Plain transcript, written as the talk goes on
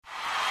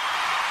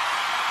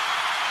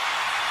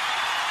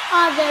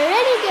Are there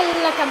any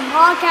good-looking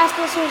podcast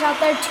listeners out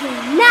there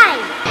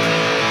tonight?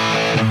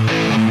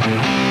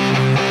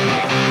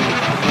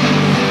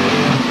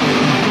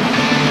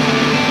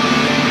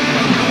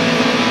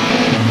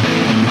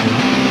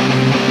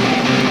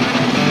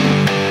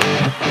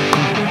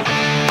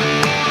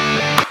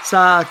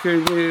 Soccer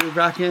Noob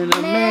rockin'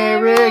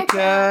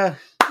 America.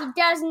 He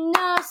doesn't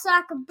know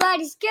soccer, but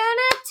he's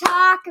gonna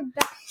talk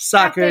about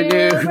Soccer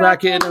Noob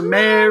rockin'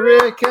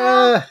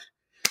 America.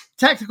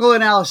 Tactical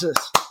analysis.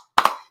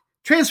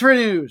 Transfer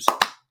news.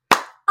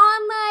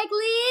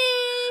 Unlikely.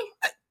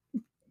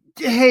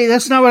 Hey,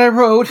 that's not what I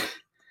wrote.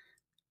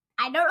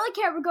 I don't really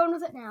care. We're going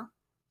with it now.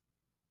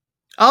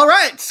 All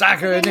right,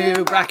 Soccer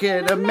Noob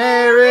rockin'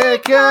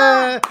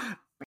 America.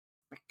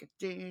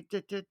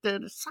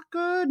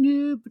 Soccer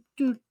Noob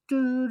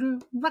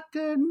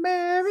rockin'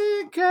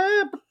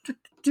 America.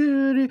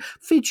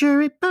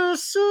 Featuring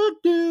person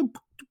noob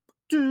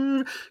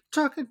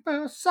talking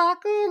about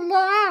soccer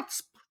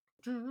lots.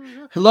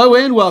 Hello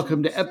and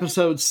welcome to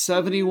episode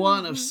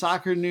 71 of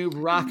Soccer Noob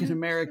Rockin'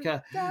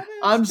 America.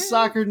 I'm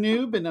Soccer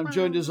Noob and I'm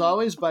joined as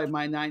always by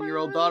my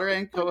 9-year-old daughter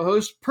and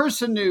co-host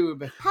Person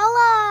Noob.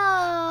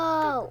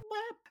 Hello.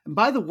 And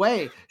by the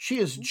way, she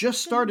has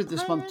just started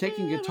this month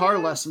taking guitar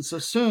lessons, so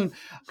soon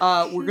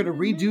we're going to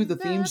redo the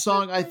theme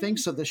song, I think,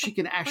 so that she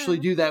can actually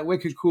do that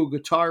wicked cool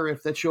guitar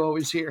riff that you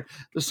always hear.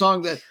 The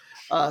song that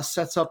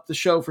sets up the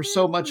show for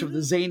so much of the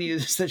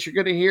zaniness that you're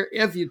going to hear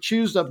if you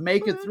choose to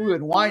make it through.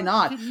 And why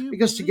not?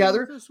 Because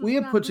together, we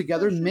have put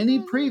together mini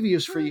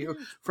previews for you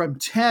from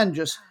 10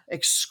 just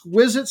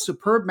exquisite,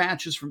 superb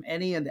matches from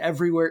any and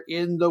everywhere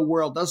in the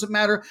world. Doesn't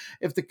matter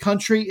if the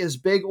country is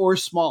big or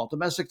small,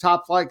 domestic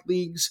top flight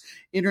leagues,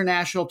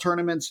 international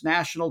tournaments,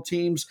 national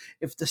teams.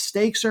 If the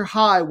stakes are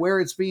high where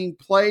it's being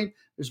played,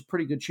 there's a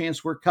pretty good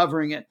chance we're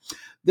covering it.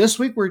 This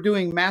week, we're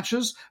doing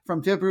matches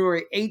from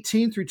February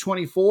 18 through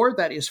 24.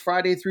 That is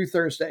Friday through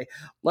Thursday.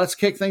 Let's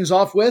kick things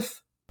off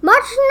with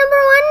Match number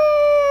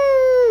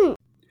 1.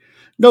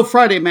 no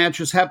Friday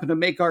matches happen to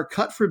make our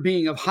cut for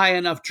being of high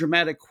enough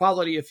dramatic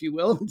quality, if you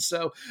will. And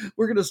so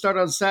we're going to start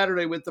on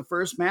Saturday with the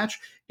first match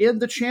in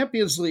the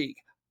Champions League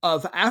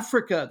of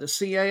Africa, the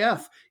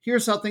CAF.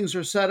 Here's how things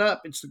are set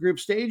up. It's the group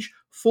stage.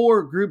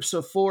 4 groups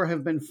of 4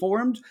 have been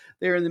formed.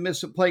 They're in the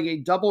midst of playing a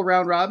double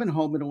round robin,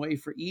 home and away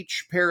for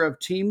each pair of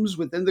teams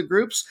within the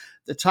groups.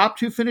 The top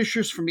 2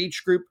 finishers from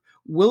each group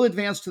will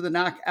advance to the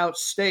knockout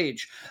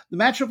stage. The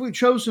matchup we've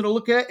chosen to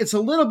look at, it's a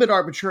little bit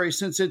arbitrary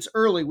since it's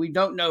early. We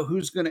don't know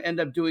who's going to end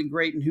up doing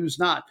great and who's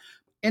not.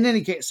 In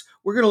any case,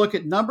 we're going to look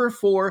at number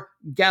 4,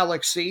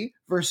 Galaxy,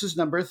 versus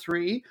number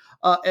 3,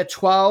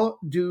 Etoile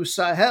du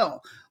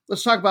Sahel.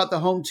 Let's talk about the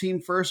home team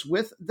first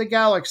with the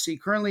Galaxy,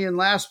 currently in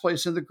last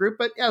place in the group.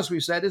 But as we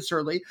said, it's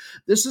early.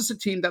 This is a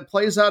team that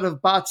plays out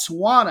of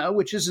Botswana,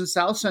 which is in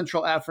South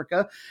Central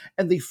Africa.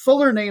 And the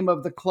fuller name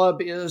of the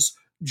club is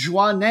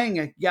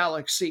Jwaneng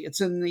Galaxy. It's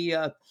in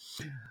the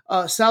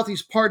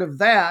southeast part of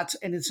that,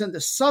 and it's in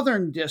the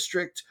Southern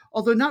District,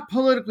 although not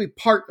politically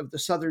part of the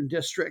Southern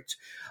District.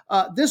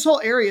 This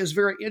whole area is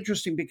very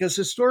interesting because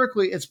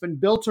historically it's been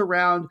built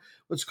around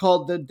what's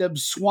called the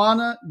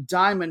Debswana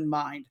Diamond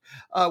Mine,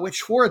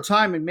 which for a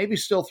time, and maybe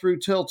still through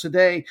till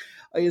today,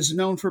 is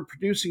known for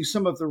producing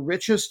some of the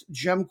richest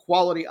gem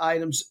quality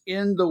items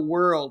in the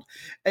world.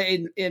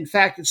 In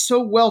fact, it's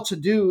so well to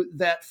do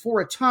that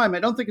for a time, I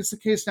don't think it's the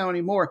case now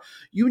anymore,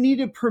 you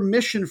needed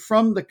permission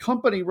from the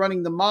company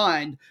running the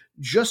mine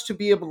just to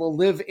be able to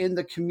live in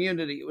the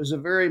community. It was a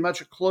very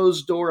much a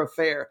closed door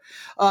affair.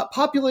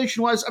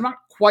 Population-wise, I'm not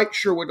quite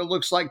sure what it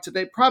looks like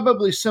today.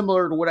 Probably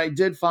similar to what I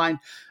did find.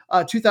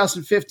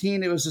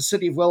 2015, it was a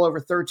city of well over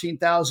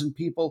 13,000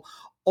 people.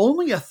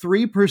 Only a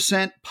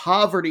 3%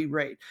 poverty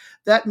rate.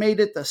 That makes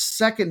it the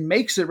second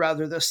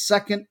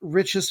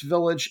richest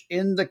village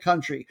in the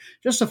country.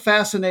 Just a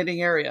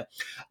fascinating area.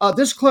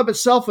 This club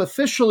itself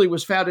officially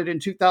was founded in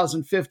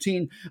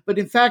 2015, but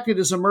in fact it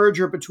is a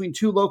merger between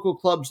 2 local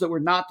clubs that were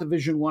not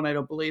Division 1, I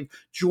don't believe,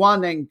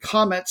 Jwaneng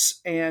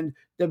Comets and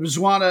the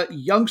Botswana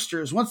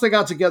Youngsters. Once they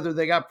got together,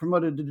 they got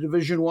promoted to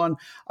Division 1,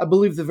 I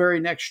believe the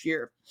very next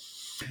year.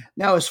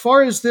 Now, as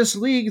far as this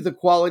league, the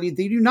quality,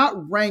 they do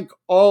not rank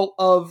all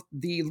of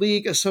the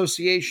league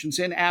associations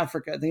in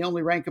Africa. They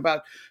only rank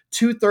about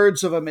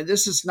 2/3 of them, and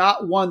this is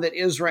not one that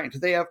is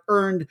ranked. They have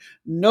earned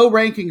no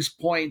rankings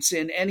points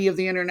in any of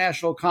the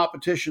international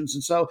competitions,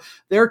 and so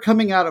they're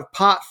coming out of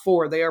pot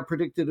 4. They are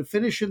predicted to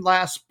finish in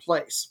last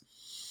place.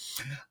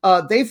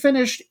 They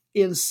finished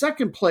in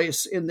second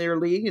place in their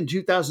league in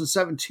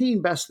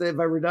 2017, best they've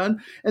ever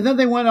done. And then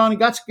they went on and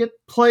got to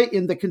play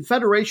in the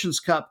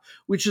Confederations Cup,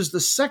 which is the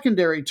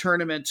secondary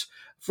tournament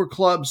for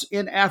clubs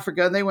in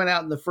Africa. And they went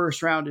out in the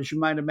first round, as you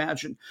might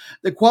imagine.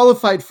 They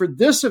qualified for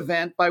this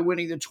event by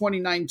winning the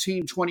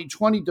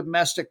 2019-2020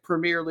 Domestic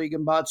Premier League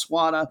in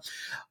Botswana.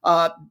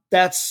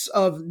 That's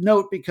of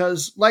note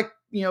because, like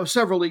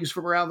several leagues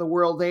from around the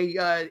world,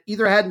 they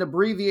either had an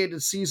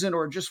abbreviated season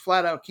or just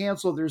flat out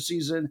canceled their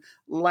season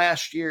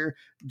last year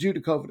due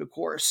to COVID, of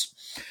course.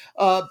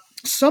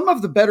 Some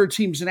of the better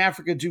teams in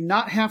Africa do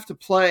not have to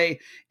play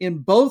in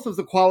both of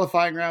the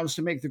qualifying rounds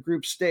to make the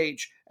group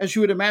stage. As you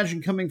would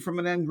imagine, coming from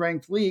an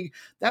unranked league,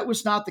 that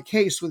was not the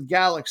case with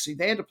Galaxy.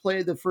 They had to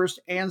play the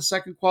first and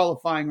second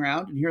qualifying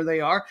round, and here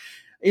they are.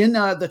 In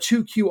the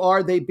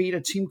 2QR, they beat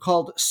a team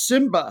called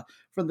Simba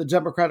from the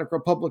Democratic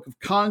Republic of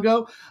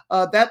Congo.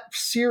 That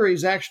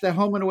series, actually, that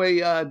home and away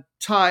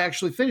tie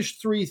actually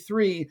finished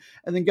 3-3,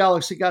 and then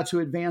Galaxy got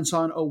to advance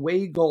on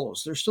away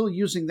goals. They're still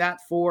using that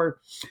for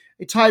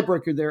a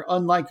tiebreaker there,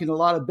 unlike in a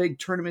lot of big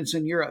tournaments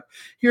in Europe.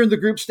 Here in the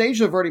group stage,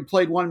 they've already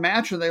played one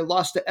match, and they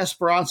lost to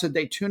Esperance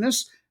de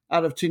Tunis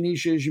out of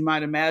Tunisia, as you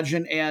might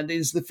imagine, and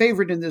is the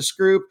favorite in this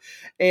group,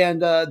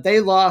 and they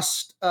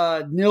lost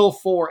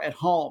 0-4 at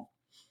home.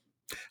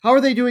 How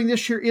are they doing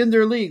this year in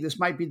their league? This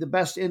might be the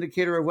best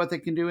indicator of what they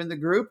can do in the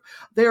group.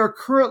 They are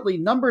currently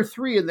number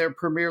 3 in their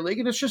Premier League,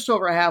 and it's just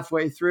over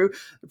halfway through.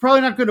 They're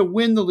probably not going to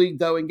win the league,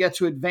 though, and get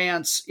to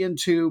advance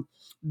into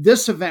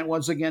this event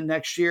once again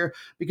next year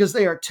because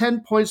they are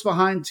 10 points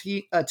behind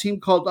a team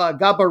called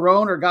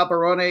Gaborone or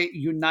Gaborone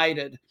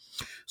United.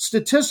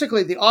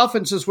 Statistically, the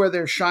offense is where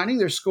they're shining.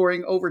 They're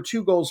scoring over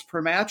 2 goals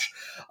per match.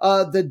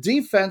 The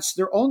defense,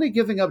 they're only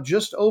giving up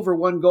just over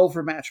 1 goal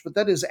per match, but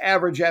that is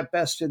average at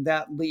best in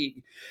that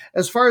league.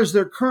 As far as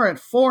their current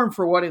form,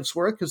 for what it's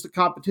worth, because the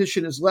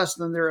competition is less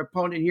than their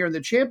opponent here in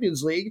the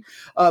Champions League,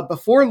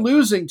 before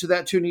losing to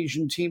that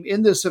Tunisian team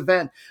in this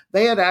event,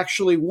 they had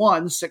actually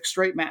won 6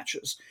 straight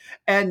matches.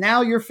 And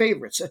now your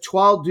favorites,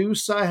 Etoile du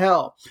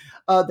Sahel.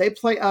 They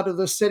play out of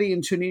the city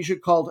in Tunisia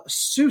called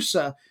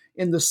Sousa,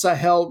 in the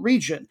Sahel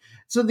region.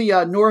 It's in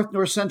the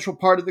north-central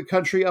part of the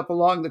country up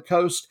along the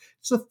coast.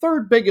 It's the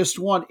 3rd biggest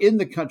one in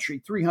the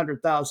country,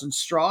 300,000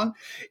 strong.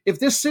 If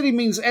this city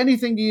means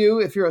anything to you,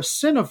 if you're a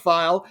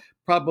cinephile,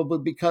 probably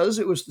because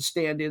it was the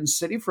stand-in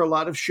city for a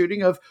lot of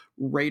shooting of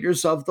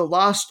Raiders of the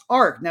Lost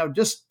Ark. Now,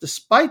 just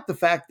despite the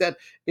fact that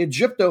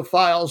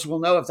Egyptophiles will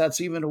know, if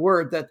that's even a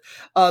word, that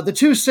the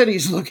two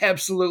cities look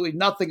absolutely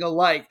nothing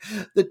alike.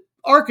 The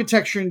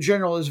architecture in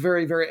general is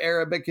very, very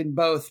Arabic in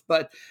both,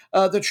 but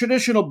the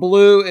traditional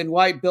blue and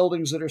white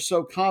buildings that are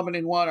so common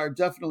in one are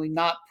definitely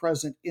not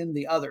present in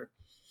the other.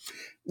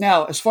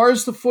 Now, as far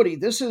as the footy,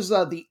 this is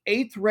the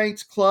 8th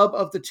ranked club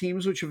of the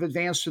teams which have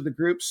advanced to the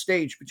group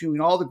stage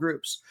between all the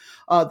groups.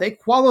 They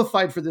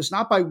qualified for this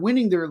not by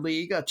winning their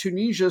league.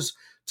 Tunisia's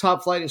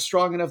top flight is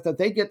strong enough that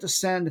they get to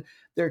send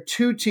their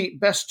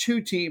best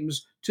 2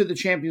 teams to the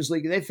Champions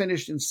League, and they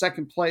finished in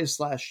 2nd place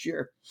last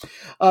year.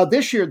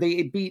 This year,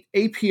 they beat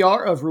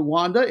APR of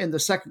Rwanda in the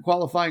second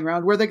qualifying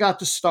round, where they got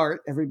to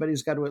start.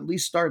 Everybody's got to at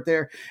least start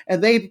there,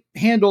 and they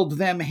handled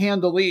them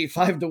handily,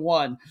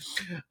 5-1.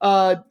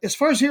 As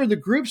far as here in the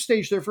group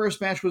stage, their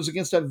first match was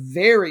against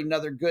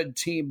another good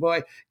team.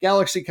 Boy,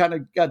 Galaxy kind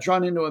of got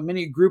drawn into a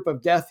mini group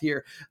of death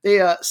here. They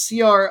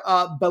CR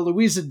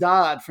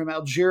Belouizdad from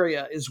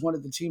Algeria is one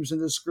of the teams in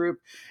this group,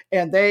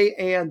 and they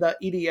and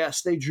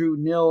EDS, they drew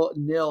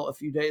 0-0 a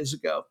few days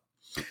ago.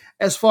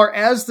 As far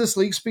as this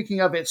league, speaking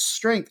of its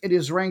strength, it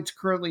is ranked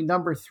currently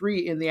number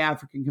 3 in the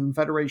African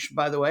Confederation,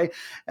 by the way,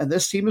 and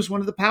this team is one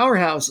of the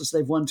powerhouses.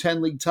 They've won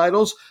 10 league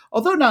titles,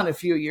 although not in a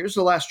few years.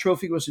 The last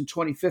trophy was in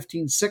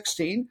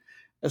 2015-16.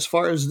 As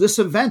far as this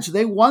event,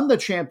 they won the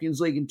Champions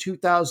League in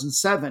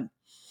 2007.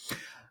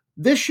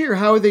 This year,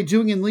 how are they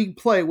doing in league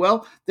play?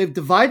 Well, they've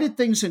divided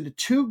things into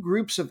 2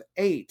 groups of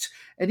 8,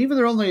 and even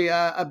they're only,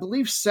 I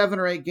believe, 7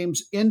 or 8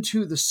 games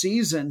into the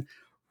season.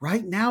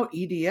 Right now,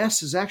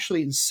 EDS is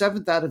actually in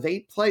 7th out of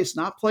 8th place,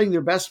 not playing their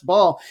best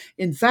ball.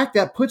 In fact,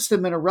 that puts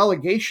them in a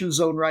relegation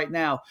zone right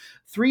now.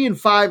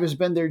 3-5 has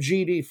been their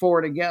GD for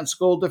and against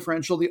goal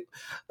differential.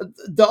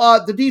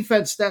 The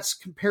defense, that's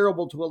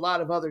comparable to a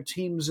lot of other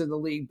teams in the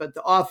league, but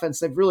the offense,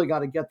 they've really got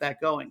to get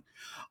that going.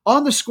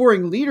 On the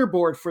scoring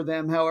leaderboard for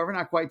them, however,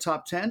 not quite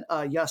top 10,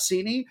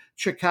 Yassini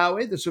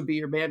Chikawe, this would be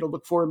your man to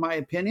look for in my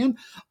opinion,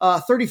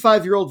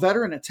 35-year-old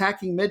veteran,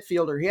 attacking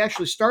midfielder. He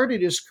actually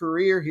started his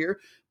career here,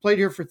 played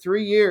here for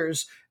 3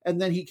 years, and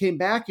then he came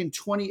back in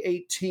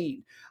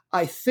 2018.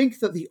 I think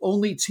that the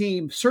only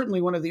team, certainly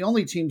one of the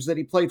only teams that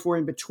he played for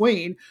in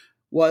between,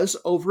 was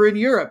over in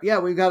Europe. Yeah,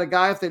 we've got a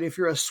guy that if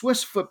you're a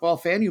Swiss football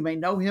fan, you may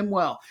know him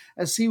well,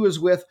 as he was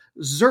with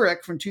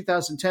Zurich from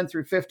 2010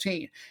 through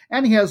 15.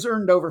 And he has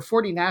earned over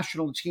 40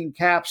 national team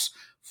caps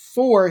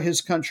for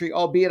his country,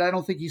 albeit I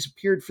don't think he's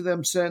appeared for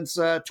them since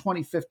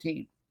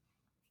 2015.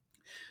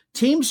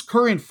 Team's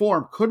current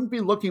form couldn't be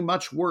looking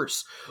much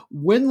worse.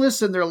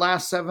 Winless in their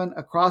last 7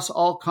 across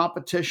all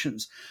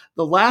competitions.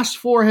 The last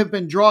 4 have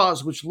been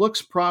draws, which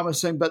looks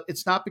promising, but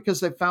it's not because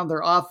they found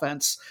their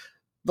offense.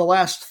 The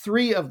last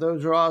 3 of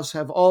those draws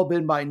have all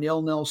been by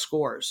 0-0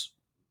 scores.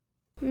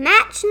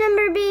 Match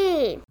number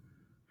B.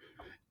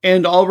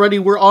 And already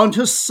we're on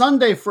to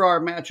Sunday for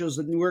our matches,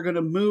 and we're going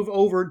to move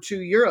over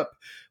to Europe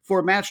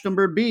for match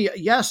number B.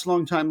 Yes,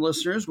 longtime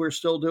listeners, we're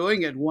still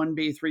doing it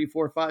 1B, 3,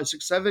 4, 5,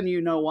 6, 7.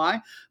 You know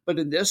why. But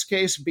in this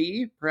case,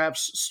 B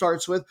perhaps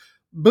starts with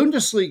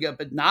Bundesliga,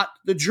 but not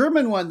the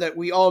German one that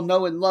we all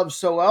know and love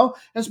so well,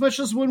 as much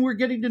as when we're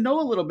getting to know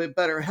a little bit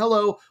better.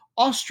 Hello,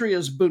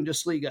 Austria's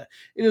Bundesliga.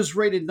 It is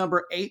rated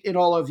number 8 in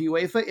all of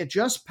UEFA. It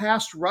just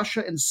passed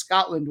Russia and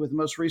Scotland with the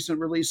most recent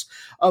release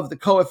of the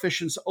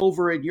coefficients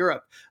over in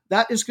Europe.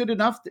 That is good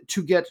enough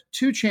to get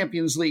 2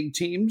 Champions League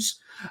teams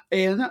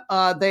in.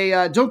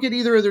 They don't get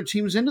either of their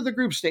teams into the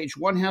group stage.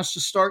 One has to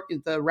start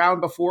at the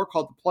round before,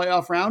 called the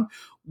playoff round.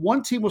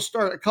 One team will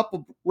start a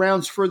couple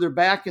rounds further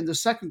back in the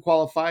second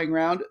qualifying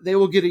round. They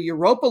will get a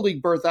Europa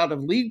League berth out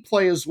of league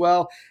play as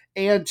well,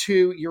 and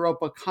 2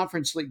 Europa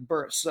Conference League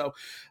berths. So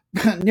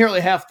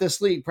nearly half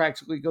this league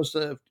practically goes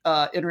to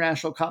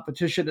international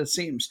competition, it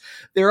seems.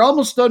 They're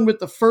almost done with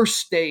the first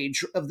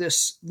stage of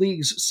this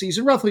league's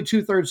season, roughly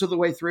 2/3 of the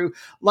way through.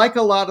 Like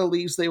a lot of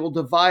leagues, they will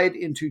divide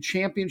into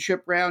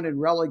championship round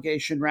and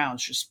relegation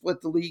rounds, just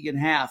split the league in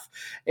half.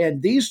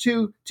 And these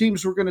 2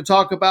 teams we're going to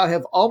talk about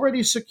have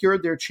already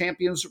secured their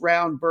Champions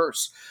Round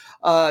berths.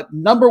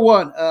 Number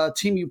 1, a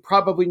team you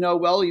probably know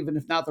well, even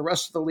if not the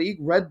rest of the league,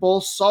 Red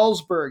Bull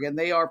Salzburg, and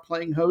they are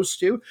playing host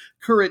to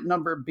current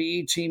number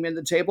B team in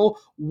the table,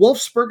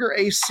 Wolfsberger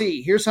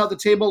AC. Here's how the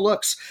table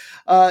looks.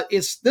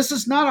 This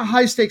is not a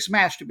high-stakes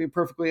match, to be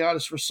perfectly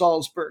honest, for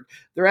Salzburg.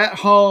 They're at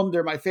home.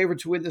 They're my favorite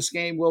to win this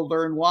game. We'll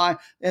learn why.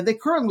 And they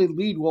currently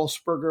lead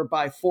Wolfsberger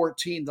by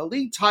 14. The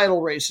league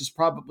title race is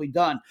probably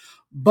done.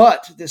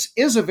 But this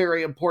is a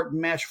very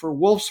important match for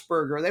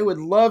Wolfsberger. They would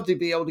love to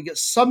be able to get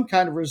some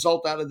kind of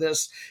result out of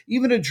this.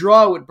 Even a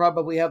draw would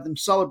probably have them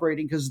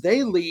celebrating, because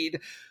they lead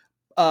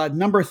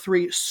number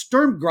 3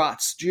 Sturm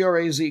Graz,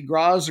 G-R-A-Z,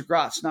 Graz or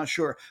Graz, not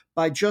sure,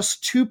 by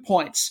just 2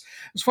 points.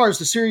 As far as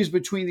the series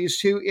between these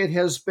two, it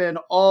has been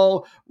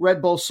all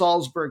Red Bull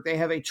Salzburg. They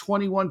have a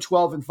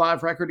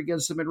 21-12-5 record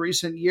against them in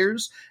recent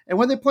years. And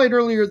when they played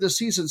earlier this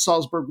season,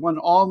 Salzburg won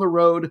on the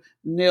road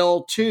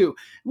 0-2.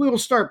 We will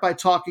start by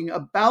talking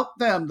about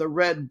them, the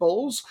Red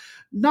Bulls.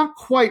 Not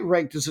quite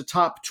ranked as a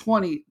top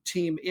 20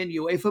 team in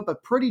UEFA,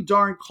 but pretty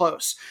darn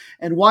close.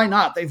 And why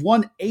not? They've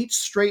won 8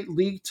 straight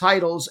league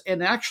titles.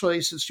 And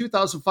actually, since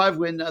 2005,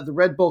 when the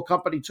Red Bull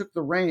company took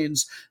the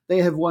reins, they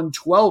have won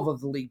 12 of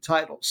the league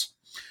titles.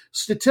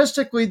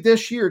 Statistically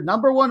this year,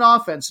 number 1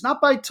 offense, not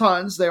by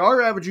tons. They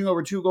are averaging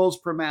over 2 goals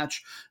per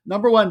match.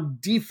 Number 1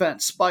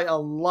 defense by a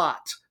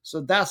lot. So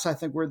that's, I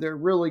think, where they're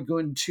really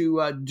going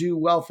to do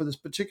well for this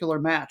particular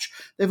match.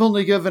 They've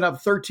only given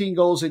up 13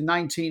 goals in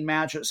 19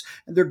 matches,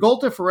 and their goal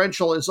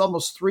differential is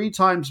almost 3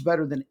 times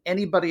better than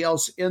anybody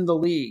else in the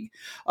league.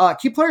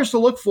 Key players to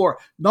look for.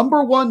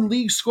 Number 1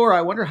 league scorer.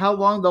 I wonder how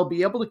long they'll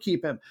be able to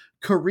keep him.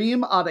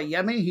 Karim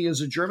Adeyemi. He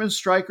is a German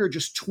striker,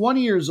 just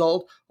 20 years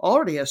old,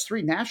 already has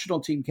 3 national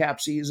team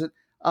caps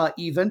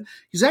even.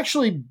 He's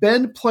actually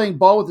been playing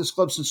ball with this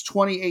club since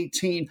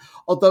 2018,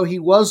 although he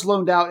was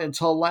loaned out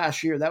until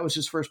last year. That was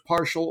his first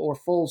partial or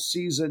full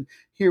season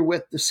here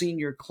with the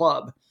senior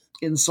club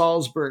in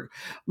Salzburg.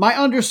 My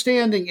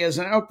understanding is,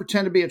 and I don't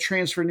pretend to be a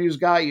transfer news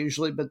guy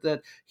usually, but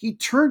that he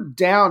turned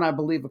down, I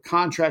believe, a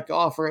contract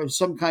offer of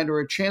some kind, or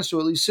a chance to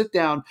at least sit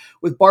down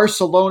with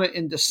Barcelona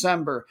in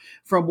December.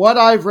 From what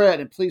I've read,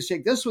 and please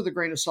take this with a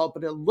grain of salt,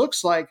 but it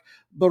looks like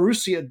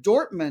Borussia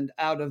Dortmund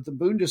out of the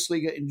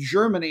Bundesliga in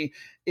Germany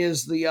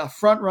is the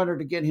front runner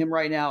to get him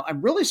right now.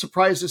 I'm really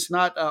surprised it's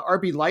not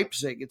RB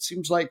Leipzig. It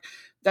seems like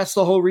that's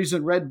the whole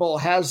reason Red Bull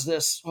has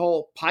this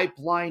whole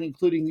pipeline,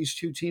 including these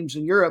 2 teams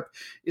in Europe,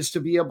 is to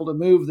be able to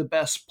move the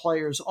best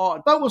players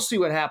on. But we'll see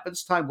what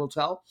happens. Time will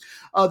tell.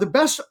 The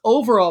best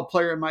overall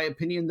player, in my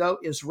opinion, though,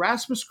 is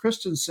Rasmus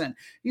Christensen.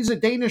 He's a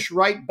Danish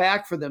right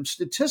back for them.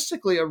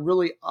 Statistically, a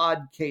really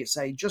odd case.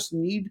 I just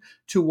need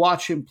to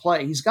watch him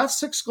play. He's got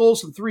 6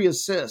 goals and 3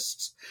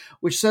 assists,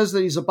 which says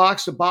that he's a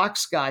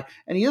box-to-box guy.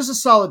 And he is a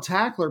solid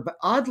tackler, but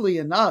oddly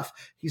enough,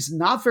 he's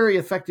not very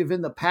effective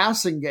in the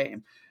passing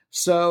game.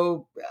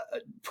 So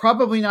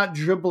probably not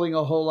dribbling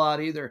a whole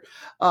lot either.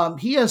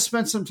 He has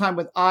spent some time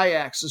with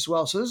Ajax as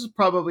well. So this is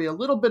probably a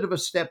little bit of a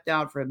step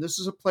down for him. This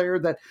is a player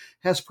that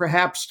has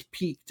perhaps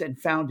peaked and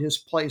found his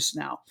place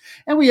now.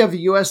 And we have a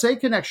USA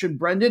connection.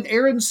 Brendan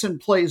Aronson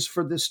plays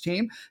for this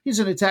team. He's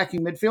an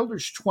attacking midfielder.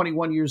 He's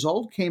 21 years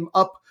old, came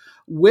up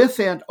with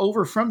and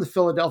over from the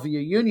Philadelphia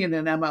Union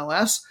in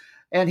MLS.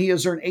 And he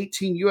has earned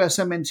 18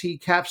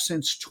 USMNT caps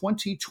since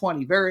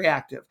 2020. Very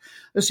active.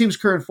 This team's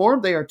current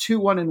form, they are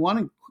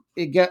 2-1-1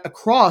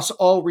 across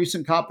all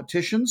recent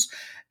competitions.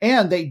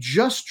 And they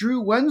just drew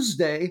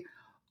Wednesday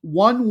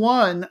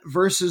 1-1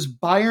 versus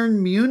Bayern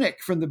Munich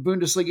from the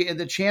Bundesliga in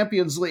the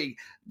Champions League.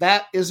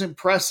 That is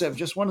impressive.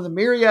 Just one of the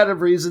myriad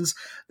of reasons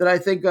that I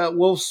think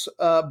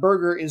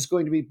Wolfsberger is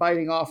going to be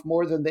biting off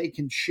more than they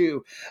can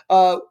chew.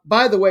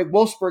 By the way,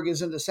 Wolfsburg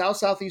is in the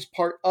southeast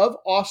part of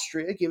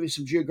Austria, give you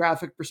some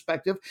geographic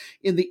perspective,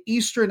 in the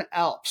Eastern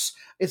Alps.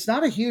 It's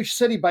not a huge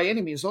city by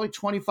any means, only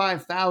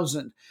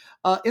 25,000.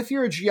 If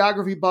you're a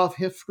geography buff,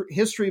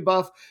 history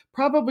buff,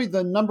 probably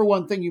the number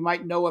one thing you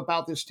might know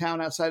about this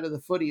town outside of the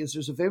footy is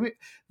there's a very,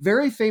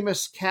 very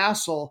famous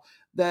castle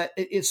that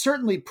it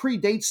certainly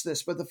predates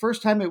this, but the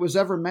first time it was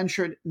ever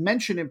mentioned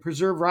in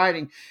preserved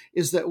writing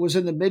was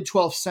in the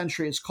mid-12th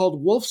century. It's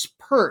called Wolf's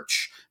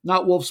Perch.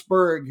 not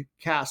Wolfsburg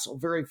Castle,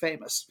 very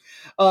famous.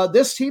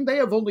 This team, they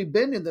have only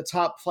been in the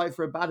top flight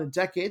for about a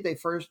decade. They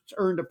first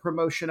earned a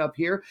promotion up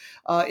here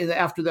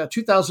after the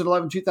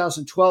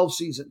 2011-2012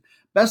 season.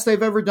 Best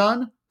they've ever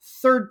done,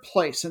 third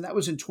place, and that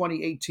was in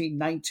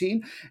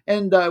 2018-19,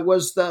 and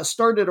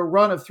started a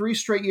run of 3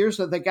 straight years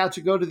that they got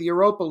to go to the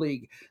Europa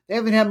League. They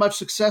haven't had much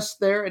success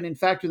there, and in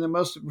fact, in the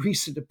most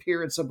recent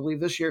appearance, I believe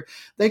this year,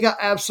 they got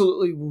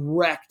absolutely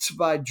wrecked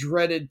by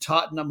dreaded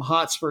Tottenham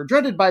Hotspur,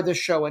 dreaded by this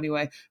show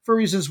anyway, for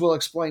reasons we'll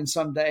explain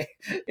someday,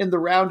 in the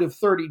round of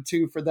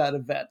 32 for that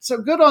event. So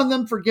good on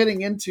them for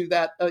getting into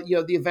that,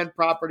 the event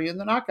property in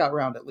the knockout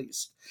round at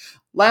least.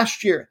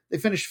 Last year, they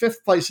finished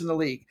 5th place in the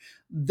league.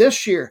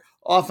 This year,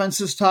 offense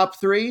is top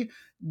 3.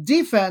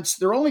 Defense,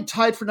 they're only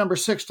tied for number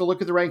 6 to look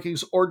at the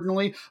rankings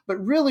ordinarily,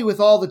 but really with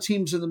all the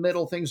teams in the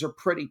middle, things are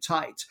pretty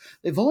tight.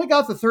 They've only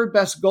got the 3rd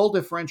best goal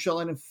differential,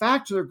 and in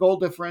fact, their goal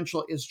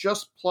differential is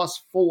just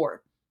 +4.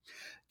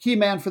 Key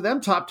man for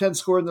them, top 10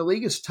 scorer in the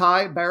league, is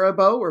Ty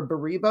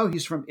Baribo.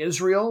 He's from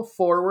Israel,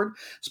 forward.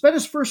 Spent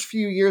his first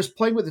few years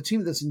playing with a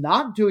team that's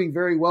not doing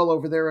very well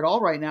over there at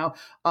all right now,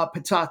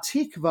 Petah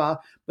Tikva,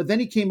 but then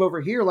he came over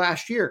here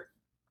last year.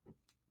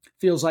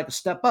 Feels like a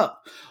step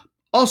up.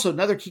 Also,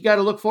 another key guy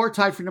to look for,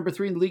 tied for number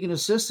 3 in the league in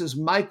assists, is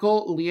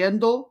Michael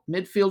Liendl,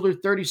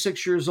 midfielder,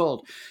 36 years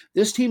old.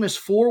 This team is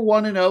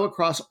 4-1-0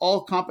 across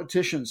all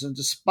competitions, and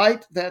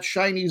despite that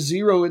shiny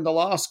 0 in the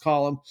loss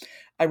column,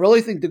 I really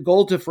think the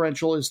goal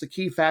differential is the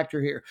key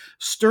factor here.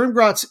 Sturm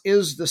Graz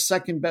is the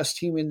 2nd best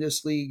team in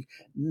this league,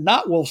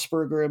 not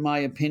Wolfsberger in my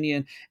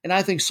opinion, and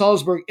I think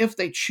Salzburg, if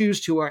they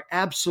choose to, are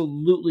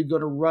absolutely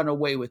going to run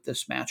away with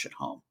this match at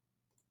home.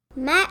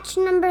 Match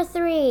number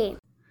 3.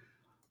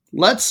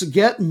 Let's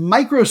get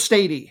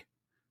microstady.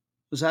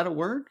 Is that a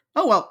word?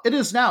 Oh, well, it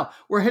is now.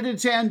 We're headed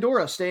to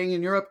Andorra, staying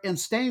in Europe and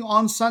staying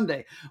on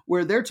Sunday,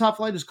 where their top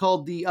flight is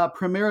called the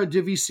Primera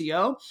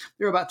Divisió.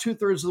 They're about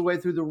 2/3 of the way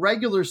through the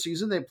regular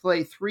season. They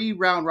play 3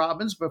 round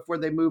robins before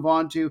they move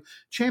on to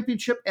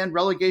championship and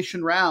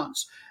relegation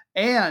rounds.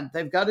 And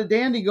they've got a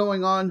dandy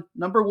going on.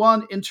 Number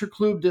 1,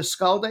 Interclub de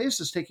Escaldes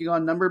is taking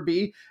on number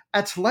B,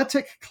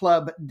 Athletic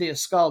Club de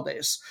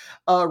Escaldes.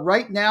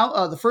 Right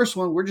now, the first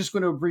one, we're just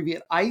going to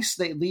abbreviate ICE.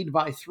 They lead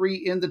by 3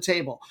 in the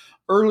table.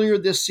 Earlier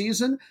this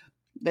season,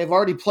 they've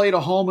already played a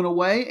home and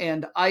away,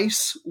 and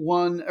ICE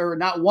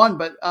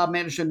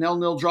managed a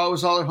 0-0 draw,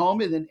 was all at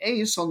home, and then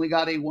ACE only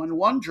got a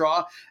 1-1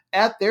 draw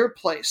at their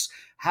place.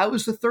 How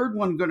is the third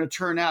one going to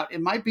turn out? It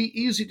might be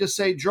easy to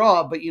say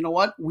draw, but you know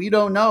what? We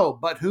don't know.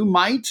 But who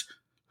might?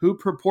 Who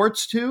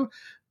purports to?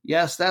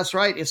 Yes, that's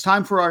right. It's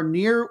time for our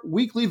near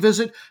weekly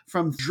visit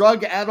from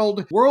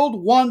drug-addled,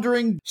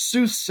 world-wandering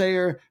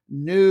soothsayer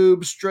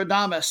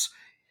Noobstradamus.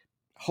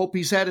 Hope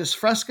he's had his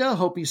Fresca.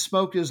 Hope he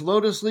smoked his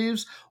lotus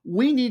leaves.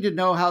 We need to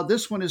know how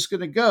this one is going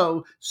to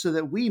go so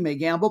that we may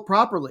gamble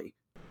properly.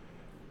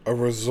 A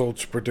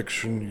results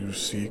prediction you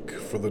seek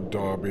for the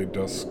Derby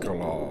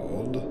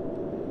d'Escalade?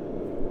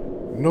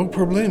 No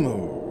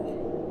problemo.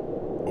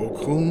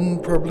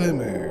 Aucun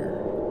probleme.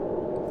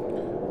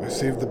 I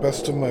saved the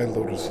best of my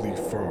lotus leaf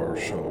for our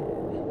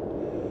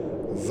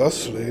show.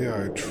 Thusly,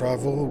 I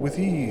travel with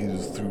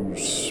ease through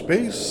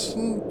space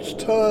and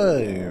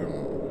time.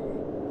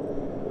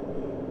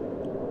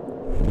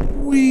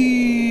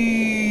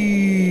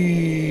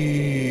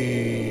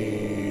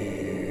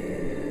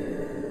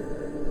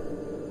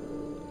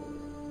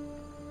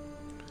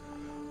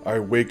 I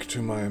wake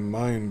to my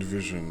mind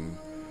vision,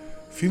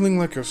 feeling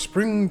like a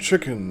spring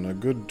chicken a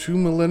good 2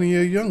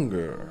 millennia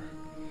younger.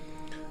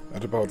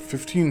 At about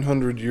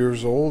 1,500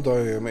 years old,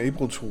 I am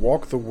able to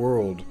walk the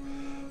world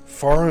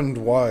far and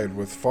wide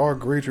with far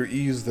greater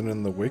ease than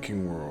in the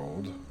waking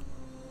world.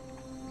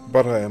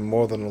 But I am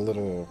more than a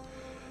little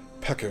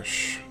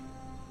peckish.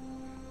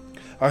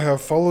 I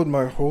have followed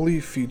my holy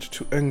feet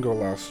to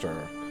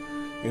Engolaster,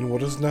 in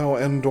what is now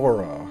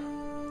Andorra.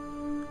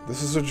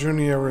 This is a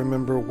journey I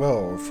remember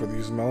well, for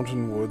these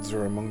mountain woods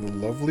are among the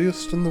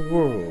loveliest in the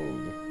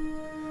world.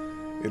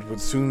 It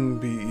would soon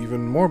be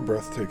even more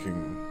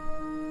breathtaking,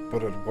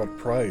 but at what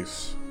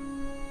price?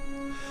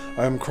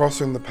 I am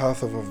crossing the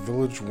path of a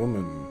village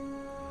woman,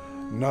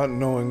 not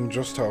knowing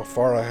just how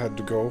far I had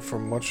to go for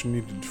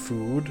much-needed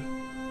food.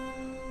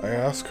 I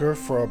ask her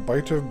for a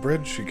bite of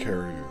bread she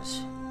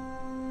carries.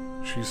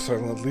 She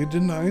silently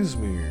denies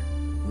me,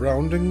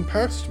 rounding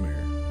past me.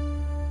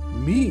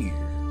 Me!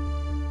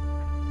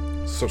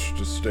 Such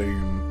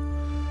disdain,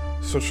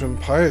 such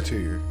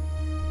impiety.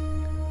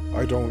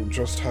 I don't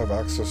just have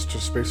access to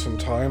space and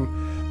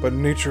time, but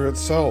nature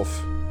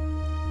itself.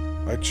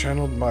 I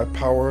channeled my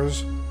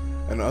powers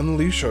and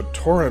unleash a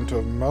torrent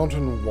of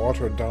mountain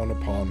water down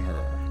upon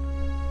her.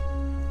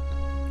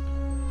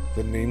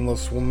 The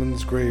nameless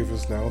woman's grave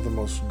is now the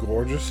most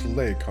gorgeous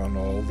lake on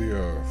all the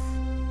earth.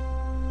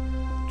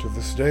 To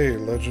this day,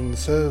 legend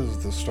says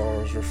the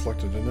stars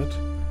reflected in it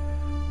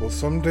will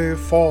someday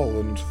fall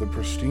into the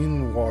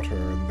pristine water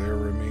and there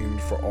remain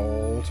for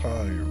all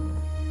time.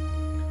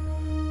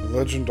 The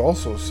legend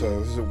also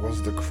says it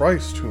was the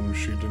Christ whom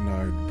she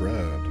denied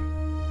bread.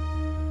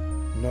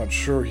 Not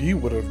sure he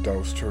would have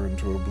doused her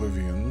into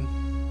oblivion.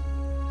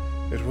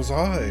 It was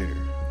I,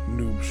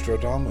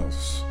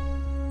 Noobstradamus.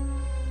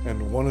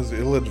 And one is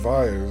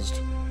ill-advised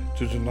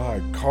to deny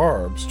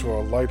carbs to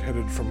a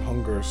light-headed from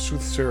hunger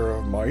soothsayer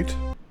of might?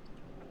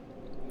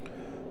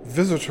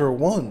 Visitor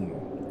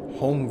 1,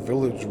 Home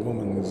Village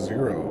Woman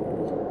 0.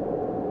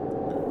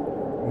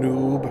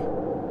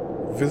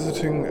 Noob,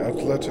 visiting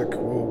athletic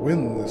will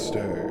win this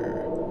day.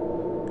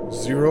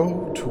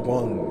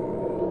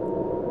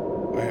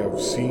 0-1. I have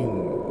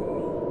seen,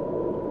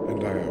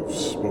 and I have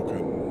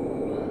spoken.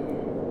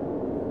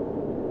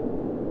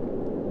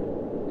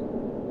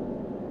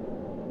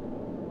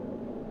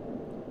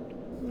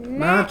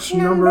 Match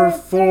number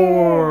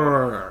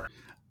 4.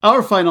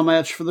 Our final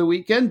match for the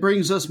weekend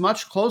brings us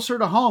much closer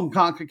to home,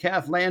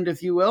 CONCACAF land,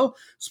 if you will,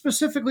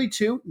 specifically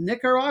to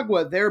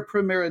Nicaragua, their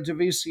Primera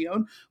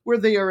División, where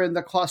they are in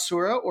the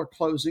Clausura, or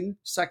closing,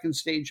 second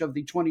stage of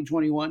the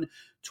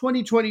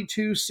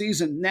 2021-2022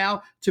 season.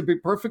 Now, to be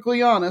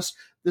perfectly honest,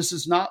 this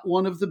is not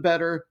one of the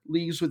better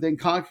leagues within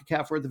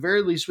CONCACAF, or at the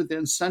very least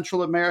within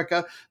Central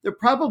America. They're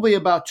probably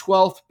about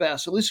 12th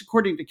best, at least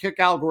according to Kick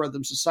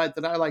Algorithms, a site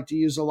that I like to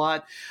use a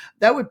lot.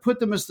 That would put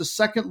them as the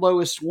second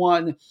lowest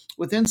one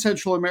within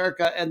Central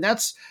America, and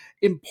that's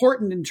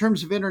important in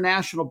terms of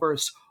international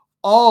berths.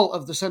 All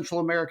of the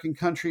Central American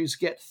countries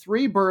get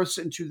 3 berths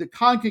into the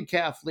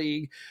CONCACAF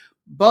League,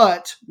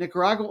 but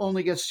Nicaragua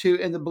only gets 2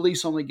 and the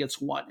Belize only gets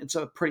 1. It's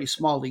a pretty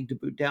small league to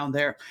boot down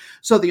there.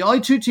 So the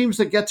only 2 teams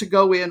that get to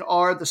go in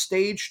are the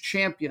stage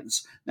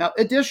champions. Now,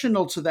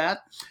 additional to that,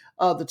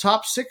 the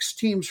top 6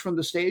 teams from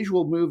the stage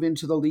will move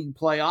into the league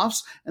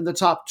playoffs, and the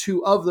top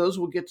 2 of those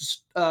will get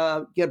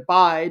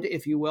buyed,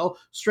 if you will,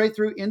 straight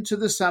through into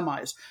the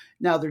semis.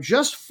 Now, they're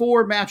just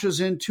 4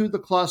 matches into the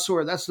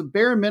Clausura. That's the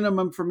bare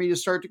minimum for me to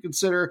start to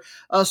consider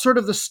sort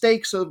of the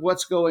stakes of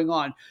what's going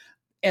on.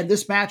 And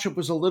this matchup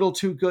was a little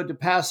too good to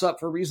pass up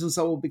for reasons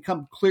that will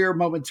become clear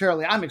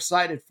momentarily. I'm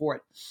excited for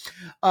it.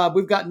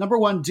 We've got number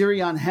 1,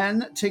 Dirian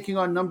Hen, taking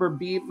on number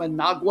B,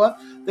 Managua.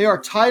 They are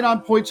tied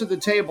on points at the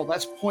table.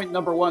 That's point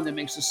number 1 that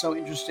makes this so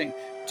interesting.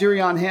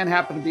 Dirian Hen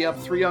happen to be up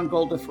 3 on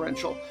goal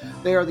differential.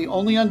 They are the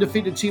only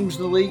undefeated teams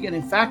in the league, and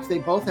in fact, they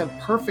both have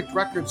perfect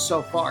records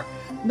so far.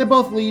 And they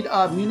both lead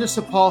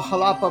Municipal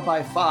Jalapa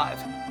by 5.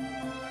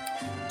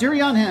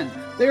 Dirian Hen,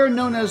 they are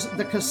known as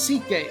the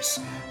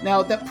Caciques.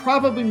 Now, that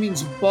probably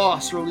means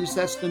boss, or at least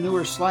that's the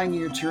newer,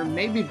 slangier term.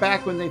 Maybe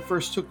back when they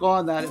first took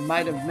on that, it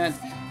might have meant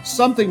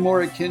something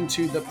more akin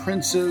to the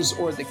princes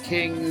or the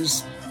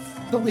kings,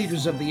 the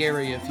leaders of the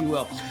area, if you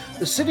will.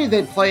 The city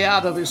they play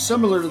out of is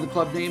similar to the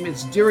club name.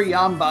 It's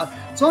Diriamba.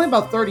 It's only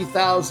about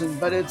 30,000,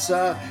 but it's,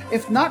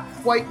 if not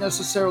quite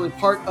necessarily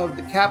part of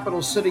the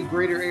capital city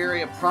greater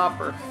area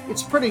proper,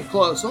 it's pretty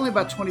close, only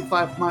about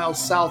 25 miles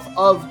south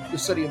of the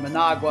city of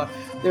Managua.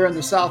 They're in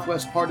the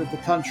southwest part of the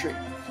country.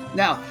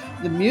 Now,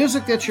 the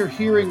music that you're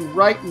hearing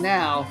right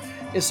now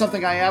is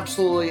something I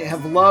absolutely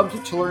have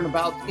loved to learn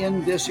about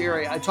in this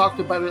area. I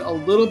talked about it a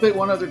little bit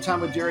one other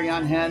time with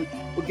Dirian Hen.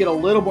 We'll get a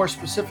little more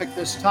specific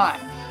this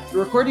time. The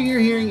recording you're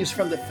hearing is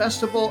from the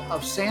Festival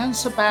of San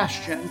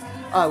Sebastian,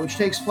 which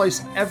takes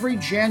place every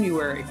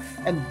January.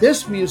 And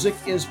this music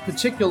is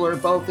particular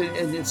both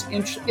in its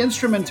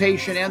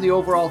instrumentation and the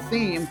overall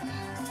theme.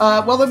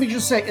 Well, let me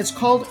just say, it's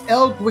called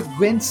El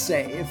Gueguense,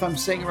 if I'm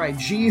saying it right.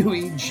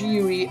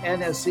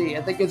 Gueguense.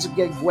 I think it's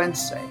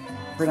Gueguense.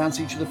 Pronounce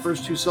each of the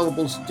first 2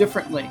 syllables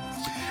differently.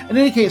 In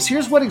any case,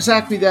 here's what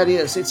exactly that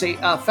is. It's a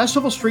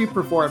festival street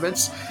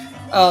performance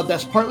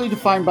that's partly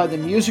defined by the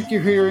music you're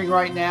hearing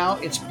right now.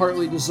 It's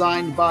partly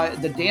designed by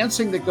the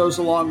dancing that goes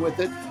along with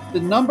it,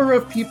 the number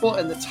of people,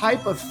 and the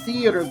type of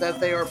theater that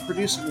they are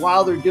producing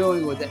while they're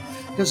doing with it,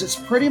 because it's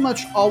pretty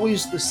much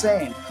always the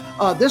same.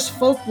 This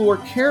folklore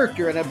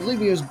character, and I believe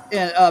he was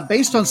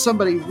based on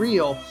somebody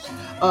real,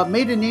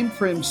 made a name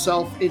for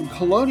himself in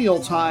colonial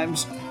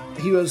times.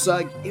 He was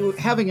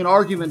having an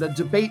argument, a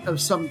debate of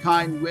some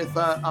kind with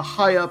a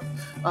high-up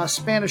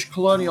Spanish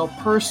colonial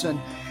person,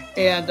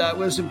 and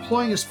was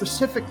employing a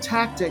specific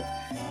tactic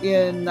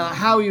in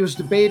how he was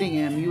debating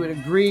him. He would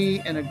agree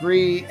and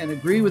agree and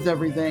agree with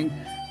everything,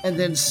 and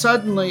then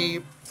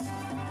suddenly,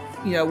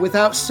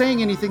 without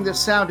saying anything that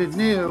sounded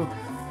new,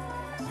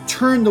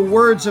 turn the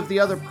words of the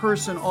other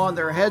person on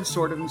their head,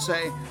 sort of, and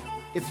say,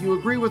 if you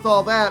agree with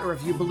all that, or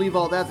if you believe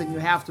all that, then you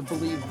have to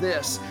believe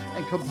this,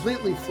 and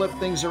completely flip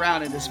things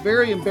around. And it's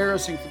very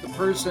embarrassing for the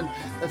person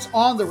that's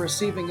on the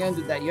receiving end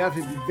of that. You have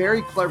to be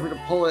very clever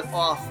to pull it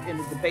off in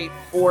a debate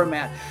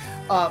format.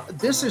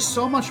 This is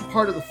so much a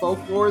part of the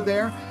folklore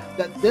there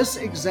that this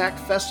exact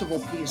festival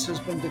piece has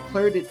been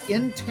declared an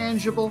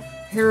intangible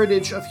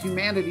heritage of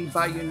humanity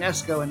by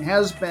UNESCO, and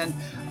has been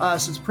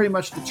since pretty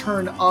much the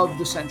turn of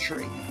the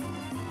century.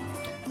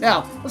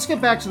 Now, let's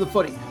get back to the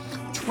footy.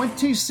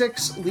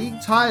 26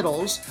 league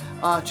titles.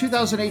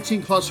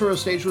 2018 Clausura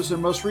stage was their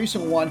most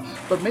recent one,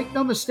 but make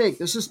no mistake,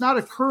 this is not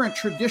a current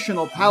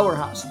traditional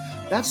powerhouse.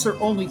 That's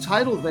their only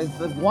title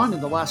they've won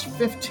in the last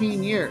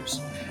 15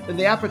 years. In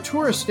the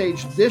Apertura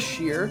stage this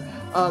year,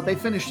 they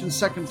finished in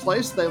second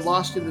place. They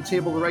lost in the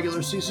table of the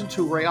regular season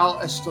to Real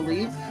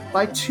Estelí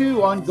by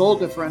 2 on goal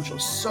differential.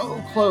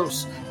 So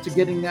close to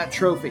getting that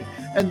trophy.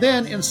 And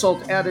then,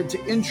 insult added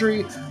to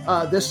injury,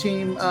 this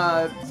team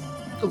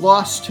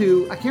lost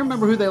to, I can't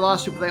remember who they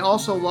lost to, but they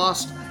also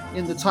lost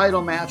in the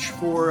title match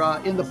for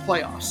in the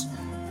playoffs.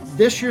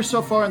 This year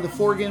so far in the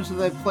 4 games that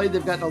they've played,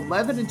 they've got an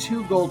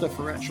 11-2 goal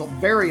differential.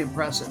 Very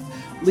impressive.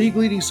 League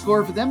leading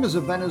scorer for them is a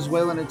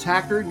Venezuelan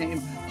attacker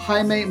named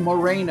Jaime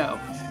Moreno.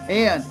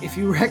 And if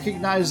you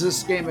recognize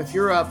this game, if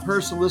you're a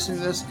person listening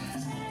to this,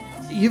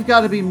 you've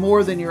got to be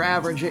more than your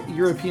average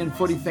European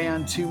footy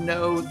fan to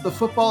know the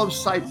football of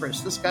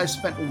Cyprus. This guy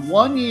spent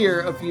 1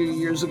 year a few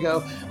years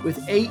ago with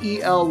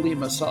AEL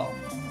Limassol.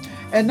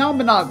 And now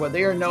Managua,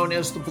 they are known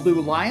as the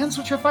Blue Lions,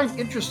 which I find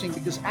interesting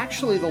because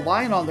actually the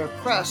lion on their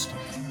crest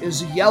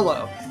is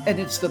yellow, and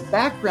it's the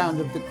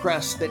background of the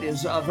crest that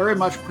is very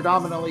much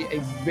predominantly a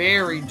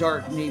very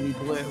dark navy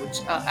blue.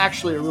 It's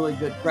actually a really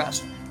good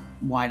crest.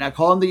 Why not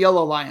call them the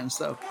Yellow Lions,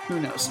 though? Who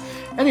knows?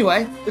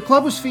 Anyway, the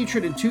club was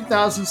featured in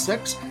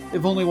 2006.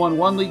 They've only won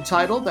 1 league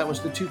title. That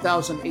was the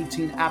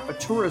 2018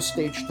 Apertura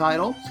stage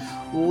title.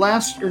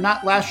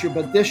 Not last year,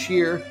 but this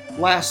year,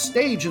 last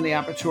stage in the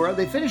Apertura,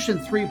 they finished in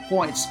 3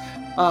 points.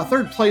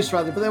 Third place,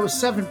 rather, but that was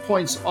 7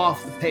 points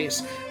off the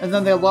pace. And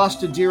then they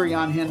lost to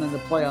Dirion Hin in the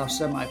playoff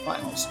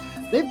semifinals.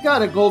 They've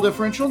got a goal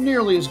differential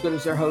nearly as good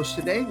as their host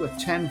today with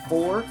 10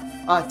 for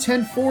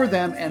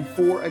them and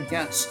 4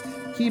 against.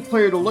 Key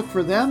player to look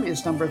for them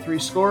is number 3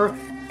 scorer,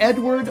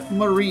 Edward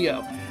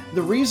Murillo.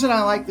 The reason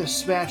I like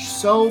this match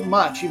so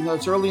much, even though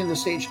it's early in the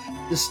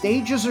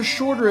stages are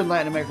shorter in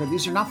Latin America.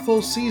 These are not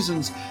full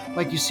seasons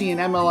like you see in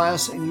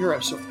MLS and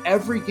Europe. So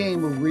every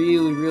game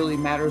really, really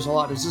matters a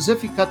lot. It's as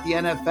if you cut the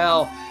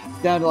NFL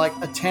down to like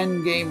a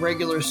 10-game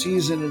regular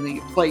season and then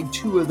you played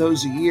 2 of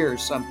those a year or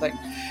something.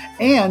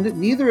 And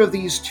neither of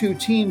these 2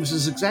 teams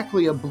is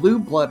exactly a blue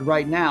blood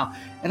right now.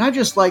 And I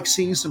just like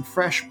seeing some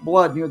fresh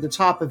blood near the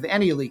top of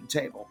any league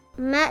table.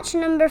 Match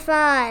number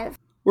 5.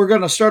 We're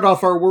going to start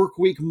off our work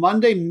week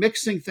Monday,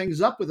 mixing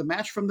things up with a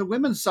match from the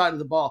women's side of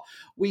the ball.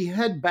 We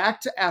head back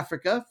to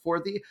Africa for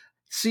the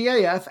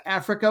CAF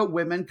Africa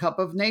Women Cup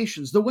of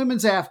Nations, the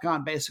women's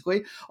AFCON,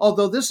 basically,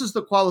 although this is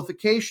the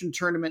qualification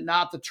tournament,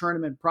 not the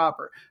tournament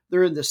proper.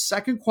 They're in the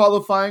second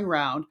qualifying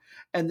round,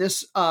 and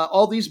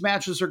all these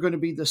matches are going to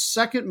be the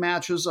second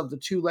matches of the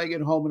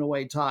 2-legged home and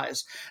away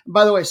ties. And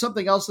by the way,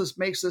 something else that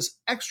makes this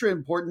extra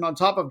important on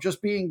top of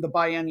just being the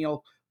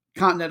biennial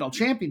Continental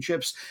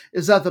Championships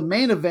is that the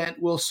main event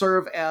will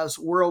serve as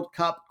World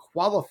Cup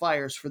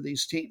qualifiers for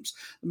these teams.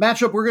 The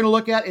matchup we're going to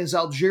look at is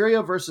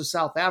Algeria versus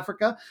South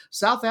Africa.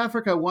 South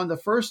Africa won the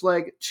first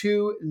leg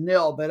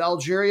 2-0, but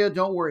Algeria,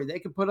 don't worry, they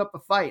can put up a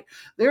fight.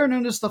 They are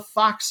known as the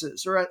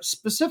Foxes, or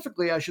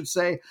specifically, I should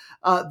say,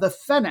 the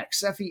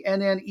Fennecs,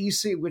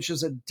 F-E-N-N-E-C, which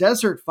is a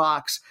desert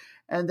fox,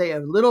 and they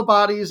have little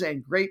bodies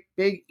and great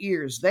big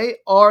ears. They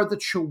are the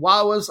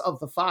chihuahuas of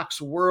the fox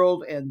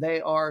world, and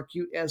they are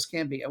cute as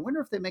can be. I wonder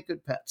if they make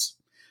good pets.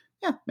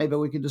 Yeah, maybe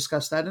we can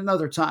discuss that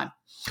another time.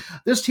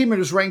 This team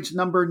is ranked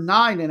number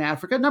 9 in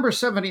Africa, number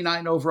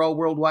 79 overall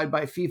worldwide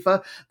by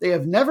FIFA. They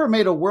have never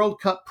made a World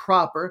Cup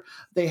proper.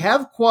 They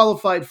have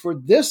qualified for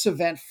this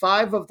event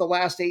 5 of the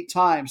last 8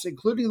 times,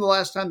 including the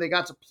last time they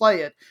got to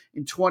play it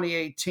in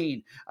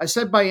 2018. I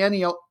said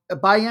biennial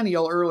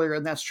earlier,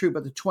 and that's true,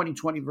 but the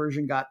 2020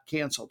 version got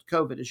canceled.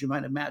 COVID, as you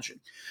might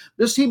imagine.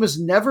 This team has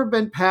never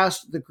been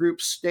past the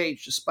group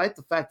stage, despite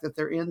the fact that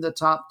they're in the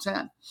top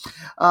 10.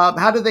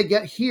 How did they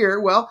get here?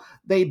 Well,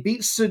 they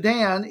beat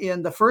Sudan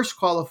in the first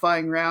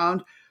qualifying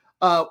round.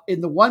 In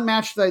the one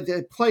match that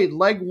they played,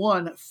 leg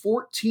 1,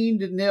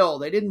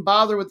 14-0. They didn't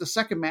bother with the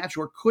second match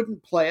or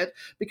couldn't play it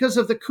because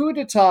of the coup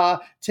d'etat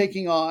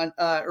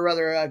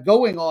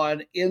going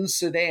on in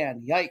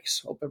Sudan.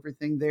 Yikes. Hope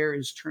everything there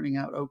is turning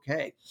out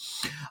okay.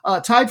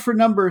 Tied for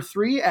number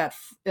 3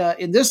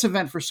 in this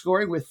event for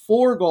scoring with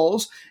 4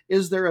 goals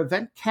is their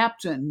event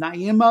captain,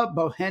 Naima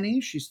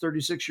Boheni. She's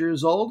 36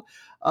 years old,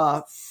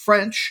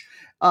 French.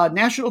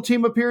 National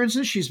team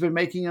appearances, she's been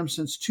making them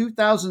since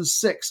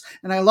 2006.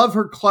 And I love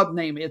her club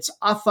name. It's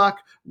Afak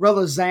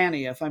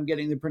Relazani, if I'm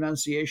getting the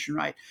pronunciation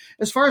right.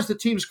 As far as the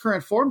team's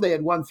current form, they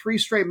had won 3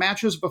 straight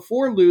matches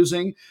before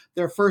losing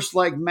their first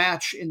leg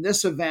match in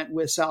this event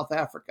with South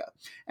Africa.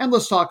 And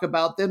let's talk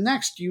about them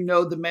next. You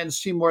know the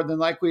men's team more than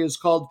likely is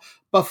called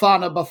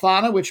Bafana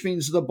Bafana, which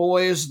means the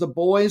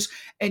boys,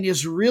 and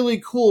is really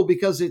cool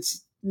because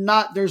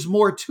there's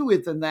more to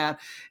it than that.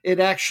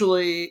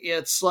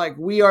 It's like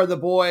we are the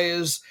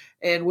boys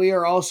and we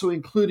are also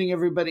including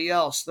everybody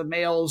else, the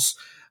males,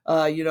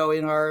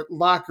 in our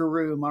locker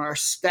room, on our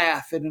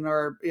staff, and in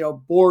our,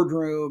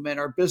 boardroom, and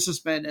our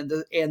businessmen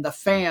and the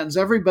fans.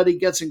 Everybody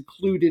gets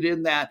included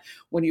in that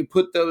when you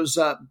put those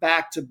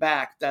back to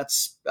back.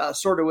 That's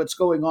sort of what's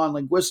going on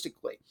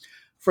linguistically.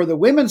 For the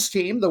women's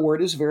team, the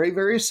word is very,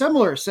 very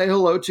similar. Say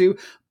hello to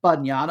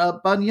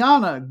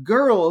Banyana,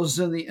 girls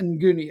in the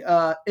Nguni,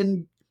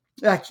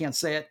 I can't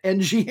say it,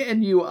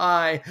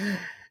 NGNUI.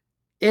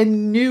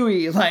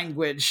 Inuit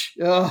language.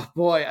 Oh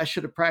boy, I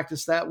should have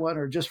practiced that one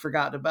or just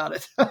forgotten about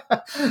it.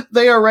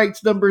 They are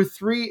ranked number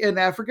 3 in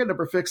Africa,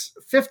 number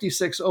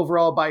 56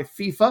 overall by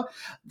FIFA.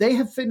 They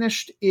have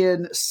finished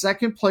in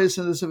second place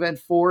in this event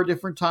 4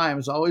 different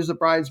times. Always the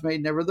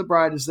bridesmaid, never the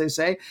bride, as they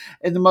say.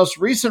 And the most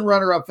recent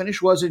runner-up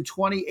finish was in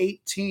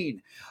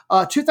 2018.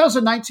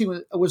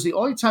 2019 was the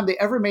only time they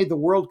ever made the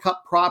World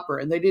Cup proper,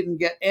 and they didn't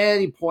get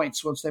any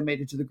points once they made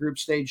it to the group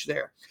stage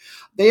there.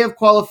 They have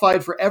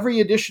qualified for every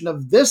edition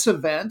of this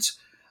event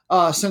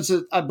since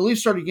it, I believe,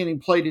 started getting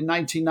played in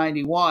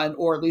 1991,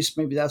 or at least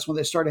maybe that's when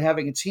they started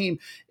having a team,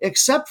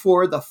 except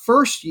for the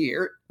first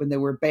year when they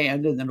were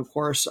banned, and then, of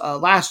course,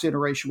 last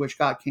iteration, which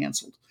got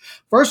canceled.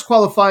 First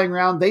qualifying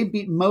round, they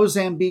beat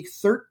Mozambique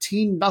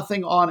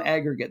 13-0 on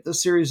aggregate.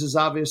 This series is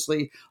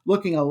obviously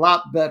looking a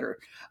lot better.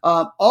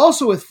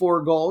 Also with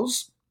 4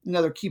 goals,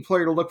 another key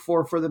player to look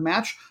for the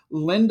match,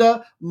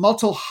 Linda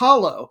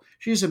Motulhalo.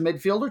 She's a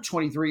midfielder,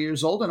 23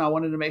 years old, and I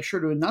wanted to make sure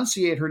to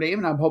enunciate her name,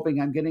 and I'm hoping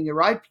I'm getting it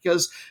right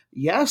because,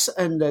 yes,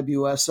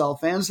 NWSL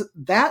fans,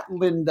 that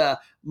Linda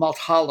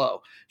Motulhalo,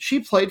 she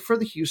played for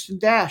the Houston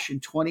Dash in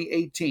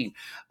 2018.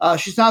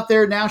 She's not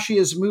there now. She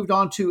has moved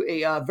on to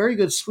a very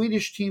good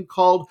Swedish team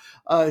called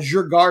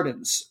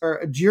Djurgårdens.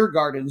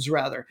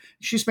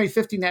 She's made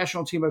 50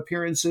 national team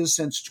appearances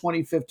since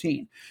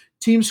 2015.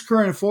 Team's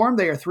current form,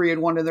 they are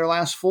 3-1 in their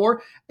last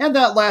 4, and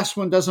that last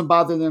one doesn't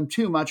bother them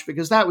too much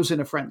because that was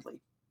in a friendly.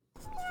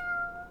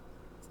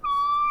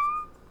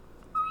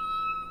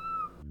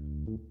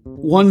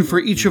 One for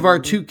each of our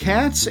 2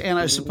 cats, and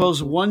I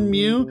suppose 1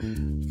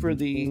 mew for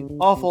the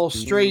awful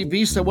stray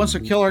beast that wants to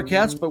kill our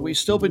cats, but we've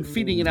still been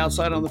feeding it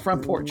outside on the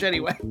front porch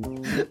anyway.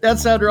 That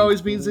sounder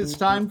always means it's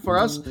time for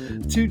us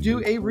to do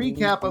a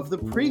recap of the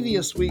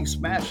previous week's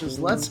matches.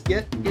 Let's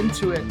get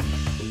into it.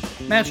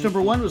 Match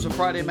number 1 was a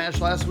Friday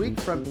match last week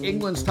from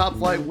England's top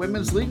flight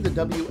women's league, the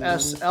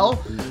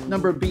WSL.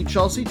 Number B,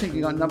 Chelsea,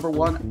 taking on number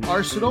 1,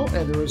 Arsenal,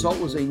 and the result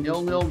was a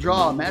 0-0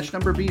 draw. Match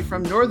number B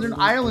from Northern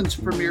Ireland's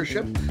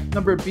premiership.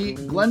 Number B,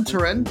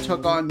 Glentoran,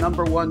 took on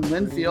number 1,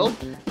 Linfield,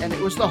 and it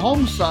was the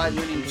home side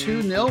winning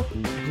 2-0.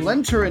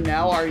 Glentoran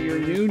now are your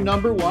new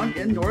number 1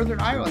 in Northern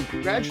Ireland.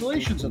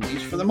 Congratulations, at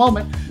least for the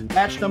moment.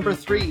 Match number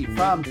 3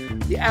 from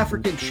the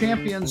African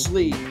Champions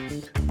League.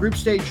 Group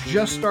stage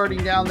just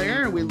starting down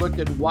there, and we looked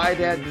at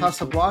Wydad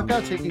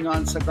Casablanca taking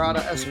on Sagrada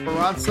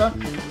Esperanza,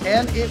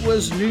 and it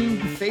was new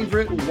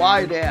favorite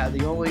Wydad,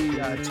 the only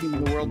team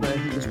in the world that I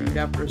think is named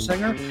after a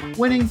singer,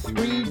 winning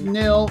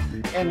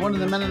 3-0, and one of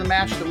the men in the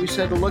match that we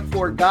said to look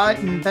for, Guy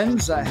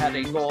Mbenza, had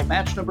a goal.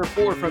 Match number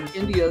 4 from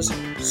India's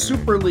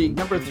Super League.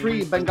 Number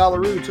 3,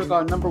 Bengaluru, took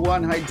on number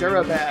 1,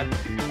 Hyderabad,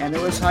 and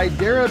it was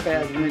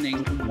Hyderabad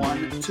winning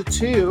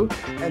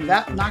 1-2, and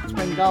that knocked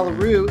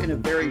Bengaluru in a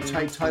very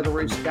tight title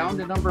race down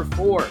to number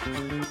 4.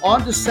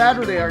 On to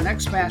Saturday, our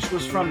next match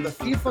was from the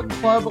FIFA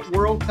Club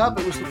World Cup.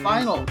 It was the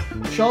final.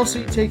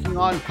 Chelsea taking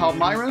on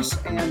Palmeiras,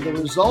 and the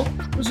result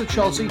was a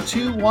Chelsea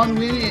 2-1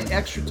 win in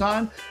extra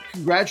time.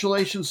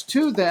 Congratulations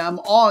to them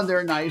on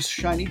their nice,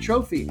 shiny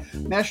trophy.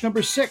 Match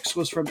number 6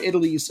 was from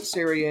Italy's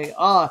Serie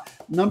A.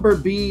 Number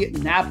B,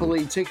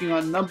 Napoli, taking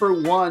on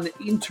number 1,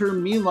 Inter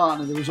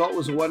Milan, and the result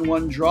was a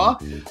 1-1 draw.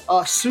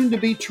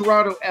 Soon-to-be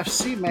Toronto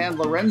FC man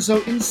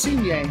Lorenzo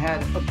Insigne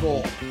had a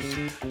goal.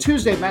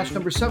 Tuesday, match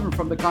number 7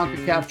 from the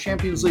CONCACAF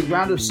Champions League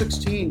round of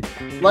 16.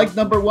 Leg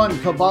number 1,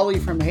 Cavalli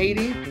from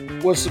Haiti,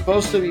 was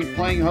supposed to be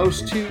playing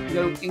host to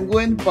New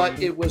England, but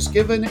it was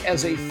given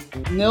as a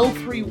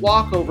 0-3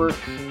 walkover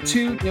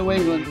to New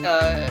England.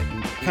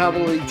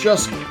 Cavalli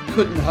just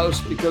couldn't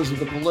host because of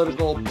the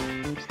political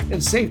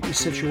and safety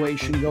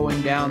situation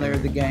going down there,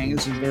 the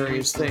gangs and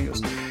various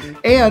things.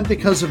 And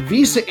because of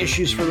visa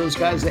issues for those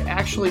guys, they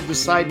actually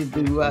decided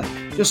to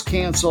just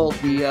cancel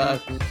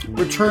the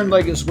return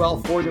leg as well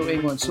for New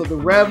England. So the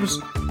Revs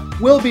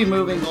will be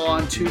moving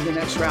on to the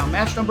next round.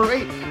 Match number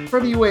 8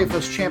 from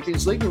UEFA's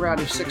Champions League, the round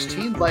of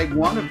 16, leg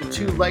 1 of the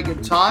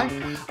 2-legged tie.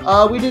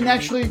 We didn't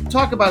actually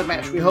talk about a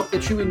match. We hope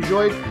that you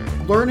enjoyed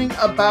learning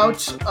about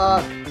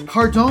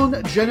Cardon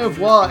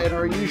Genevois in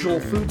our usual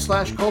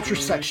food/culture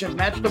section.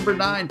 Match number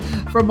 9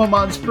 from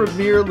Oman's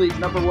Premier League.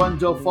 Number 1,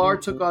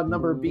 Dhofar, took on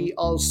number B,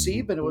 Al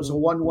Seeb, and it was a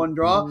 1-1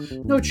 draw.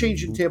 No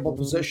change in table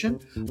position.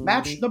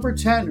 Match number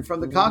 10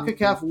 from the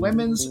CONCACAF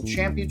Women's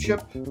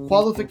Championship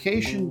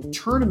Qualification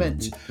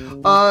Tournament.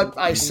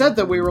 I said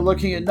that we were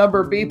looking at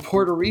number B,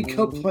 Puerto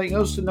Rico, playing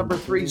host to number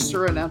 3,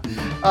 Suriname.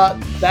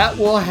 That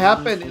will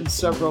happen in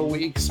several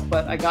weeks,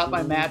 but I got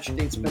my match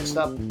dates mixed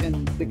up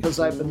because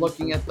I've been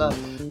looking at the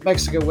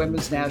Mexico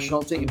women's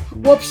national team.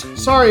 Whoops,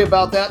 sorry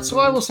about that. So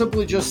I will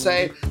simply just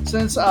say,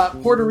 since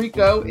Puerto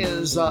Rico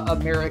is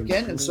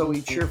American, and so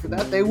we cheer for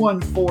that, they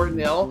won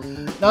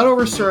 4-0, not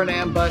over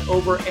Suriname, but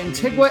over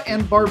Antigua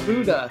and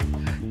Barbuda.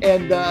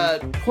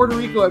 And Puerto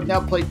Rico have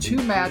now played 2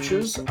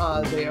 matches.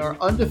 They are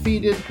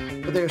undefeated,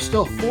 but they are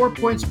still 4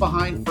 points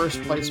behind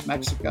first place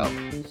Mexico.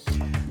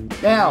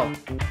 Now,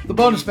 the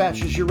bonus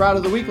matches. Your round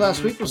of the week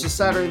last week was a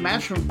Saturday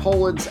match from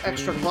Poland's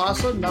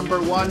Ekstraklasa.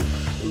 Number 1,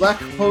 Lech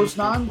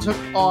Poznan took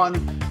on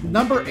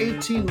Number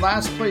 18,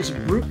 last place,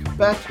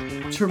 Brookbet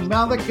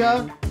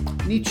Termalika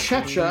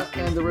Nichecha,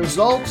 and the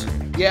result,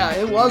 yeah,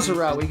 it was a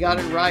rout. We got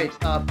it right.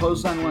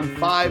 Poznan won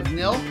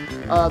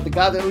 5-0. The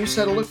guy that we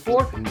said to look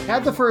for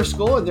had the first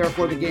goal, and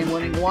therefore the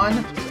game-winning one,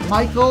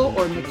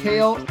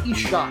 Mikhail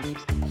Ishak.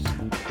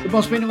 The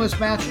most meaningless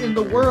match in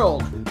the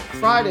world.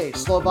 Friday,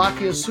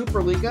 Slovakia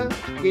Superliga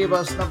gave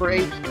us number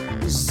 8,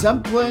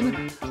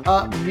 Zemplin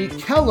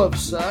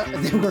Michalovce.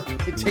 They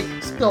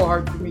were still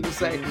hard for me to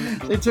say.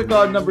 They took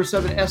on number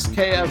 7,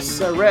 SKF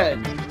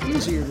Sered.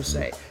 Easier to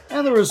say.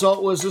 And the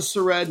result was a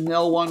Sered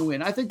 0-1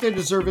 win. I think they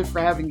deserve it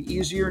for having an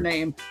easier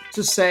name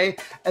to say.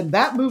 And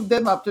that moved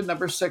them up to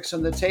number 6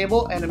 on the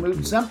table, and it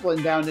moved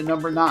Zemplin down to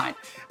number 9.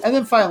 And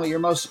then finally, your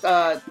most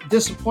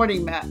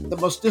disappointing match. The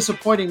most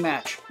disappointing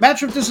match.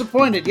 Match of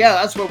disappointed. Yeah,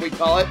 that's what we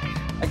call it.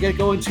 I get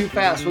going too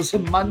fast. Was a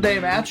Monday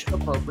match,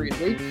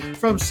 appropriately,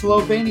 from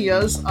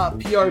Slovenia's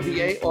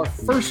PRVA, or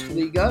First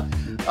Liga.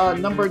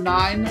 Number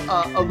 9,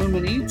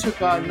 Alumni,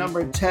 took on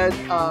number 10,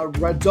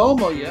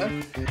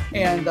 Radomilje,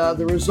 and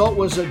the result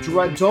was a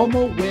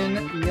Radomo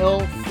win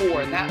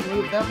 0-4, and that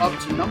moved them up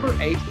to number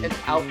 8 and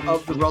out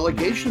of the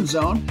relegation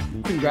zone.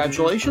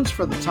 Congratulations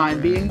for the time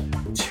being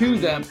to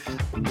them.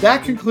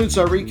 That concludes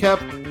our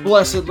recap,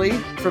 blessedly,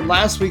 from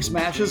last week's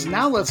matches.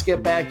 Now let's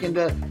get back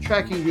into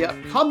tracking the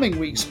upcoming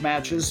week's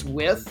matches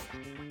with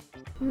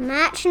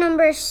Match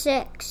number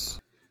 6.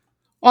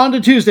 On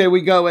to Tuesday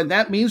we go, and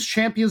that means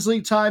Champions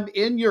League time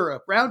in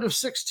Europe. Round of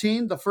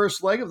 16, the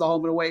first leg of the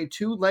home and away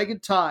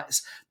two-legged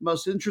ties. The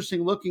most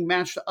interesting looking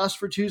match to us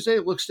for Tuesday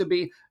looks to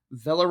be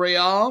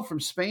Villarreal from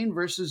Spain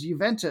versus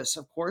Juventus,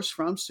 of course,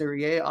 from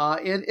Serie A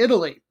in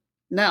Italy.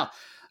 Now,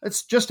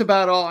 that's just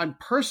about all I'm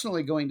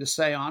personally going to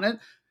say on it.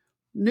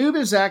 Noob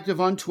is active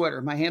on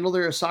Twitter. My handle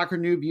there is Soccer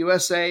Noob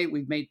USA.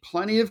 We've made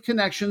plenty of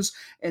connections,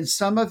 and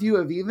some of you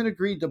have even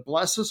agreed to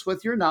bless us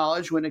with your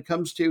knowledge when it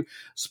comes to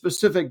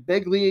specific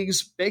big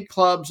leagues, big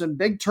clubs, and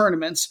big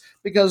tournaments,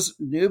 because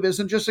Noob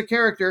isn't just a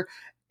character.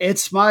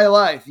 It's my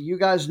life. You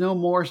guys know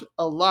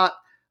a lot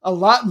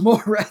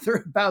more rather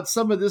about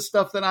some of this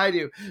stuff than I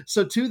do.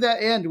 So to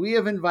that end, we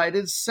have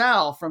invited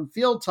Sal from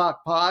Field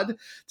Talk Pod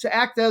to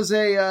act as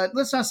a,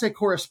 let's not say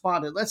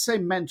correspondent, let's say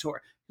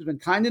mentor. He's been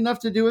kind enough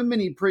to do a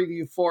mini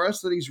preview for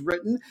us that he's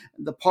written.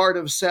 The part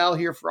of Sal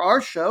here for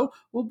our show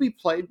will be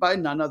played by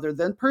none other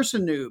than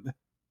Person Noob.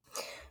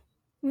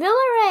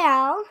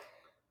 Villarreal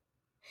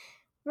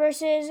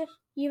versus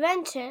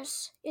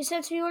Juventus is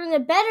said to be one of the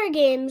better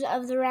games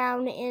of the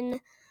round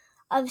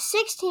of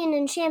 16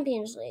 in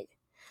Champions League.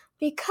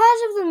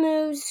 Because of the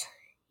moves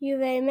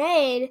Juve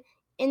made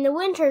in the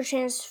winter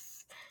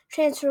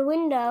transfer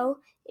window,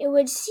 it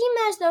would seem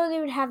as though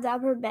they would have the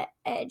upper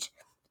edge.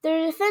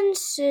 Their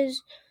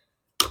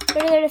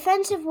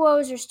defensive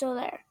woes are still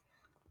there.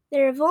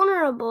 They're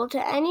vulnerable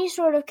to any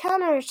sort of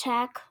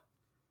counterattack,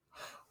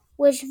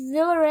 which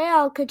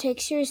Villarreal could take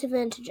serious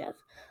advantage of.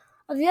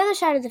 On the other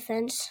side of the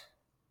fence,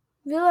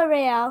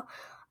 Villarreal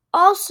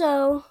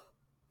also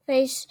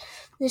face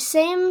the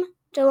same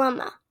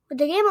dilemma, with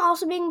the game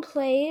also being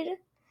played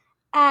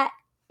at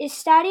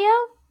Estadio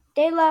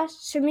de la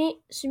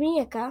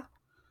Ceramica.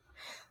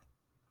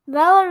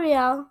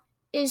 Villarreal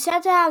is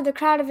said to have the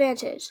crowd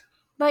advantage,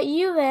 but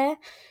Juve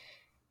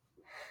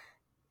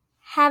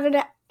have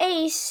an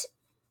ace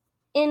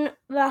in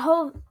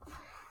Vlahovic,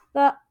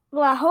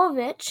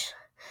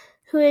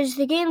 who is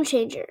the game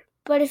changer.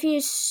 But if he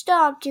is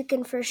stopped, you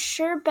can for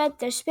sure bet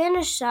the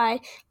Spanish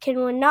side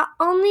can win not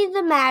only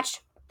the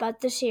match,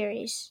 but the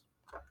series.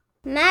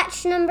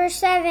 Match number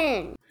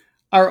 7.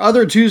 Our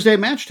other Tuesday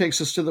match takes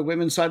us to the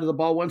women's side of the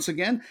ball once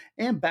again,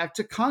 and back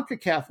to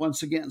CONCACAF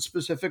once again,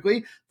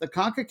 specifically the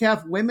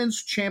CONCACAF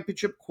Women's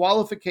Championship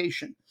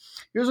qualification.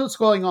 Here's what's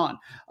going on.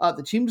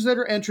 The teams that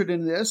are entered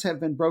into this have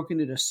been broken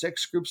into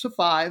 6 groups of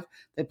 5.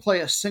 They play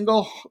a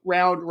single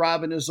round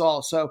robin is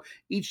all. So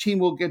each team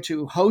will get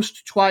to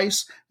host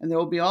twice, and they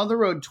will be on the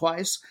road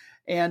twice.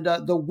 And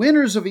the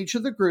winners of each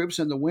of the groups,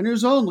 and the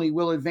winners only,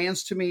 will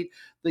advance to meet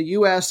the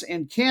U.S.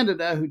 and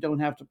Canada, who don't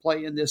have to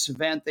play in this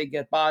event. They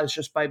get buys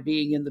just by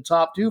being in the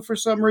top 2 for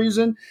some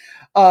reason,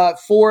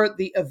 for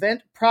the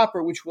event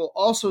proper, which will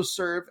also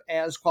serve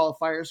as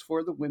qualifiers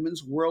for the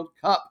Women's World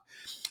Cup.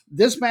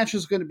 This match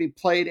is going to be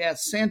played at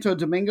Santo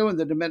Domingo in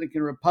the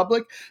Dominican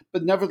Republic,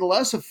 but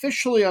nevertheless,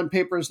 officially on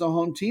paper as the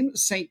home team,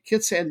 St.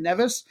 Kitts and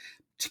Nevis,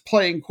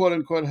 playing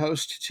quote-unquote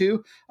host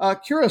to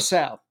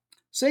Curacao.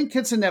 St.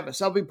 Kitts and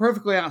Nevis, I'll be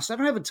perfectly honest, I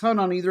don't have a ton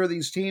on either of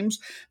these teams.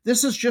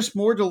 This is just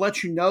more to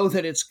let you know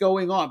that it's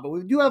going on, but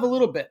we do have a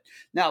little bit.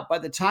 Now, by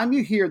the time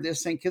you hear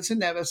this, St. Kitts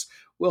and Nevis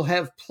will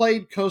have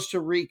played Costa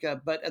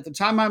Rica, but at the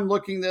time I'm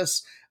looking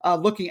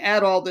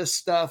at all this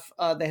stuff,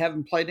 they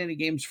haven't played any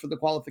games for the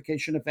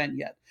qualification event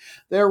yet.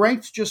 They're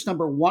ranked just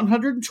number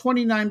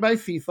 129 by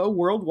FIFA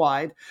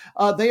worldwide.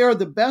 They are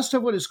the best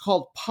of what is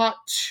called Pot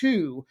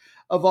 2,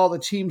 of all the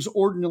teams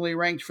ordinarily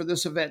ranked for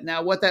this event.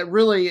 Now, what that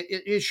really,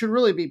 it should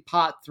really be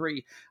pot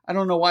 3. I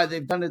don't know why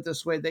they've done it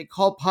this way. They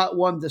call pot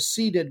 1 the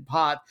seeded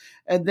pot,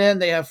 and then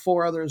they have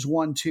 4 others,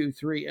 1, 2,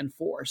 3, and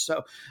 4.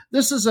 So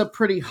this is a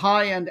pretty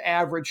high-end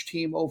average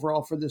team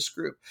overall for this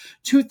group.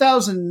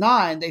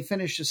 2009, they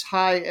finished as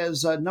high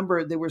as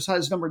number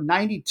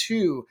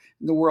 92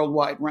 in the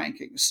worldwide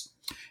rankings.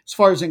 As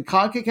far as in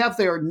CONCACAF,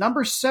 they are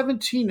number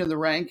 17 in the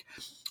rank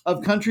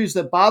of countries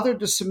that bothered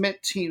to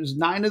submit teams.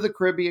 9 of the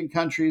Caribbean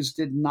countries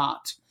did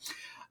not.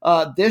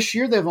 This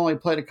year, they've only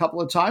played a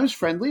couple of times,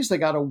 friendlies. They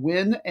got a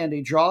win and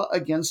a draw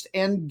against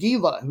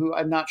Anguilla, who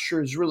I'm not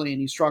sure is really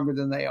any stronger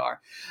than they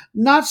are.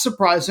 Not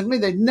surprisingly,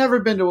 they've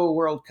never been to a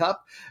World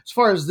Cup. As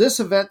far as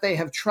this event, they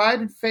have tried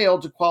and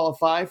failed to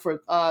qualify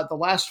for the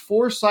last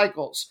 4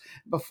 cycles.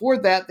 Before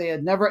that, they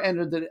had never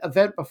entered the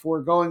event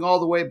before, going all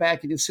the way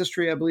back in its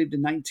history, I believe, to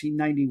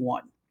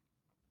 1991.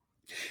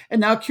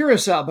 And now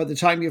Curacao, by the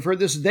time you've heard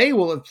this, they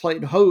will have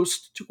played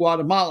host to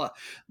Guatemala.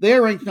 They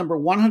are ranked number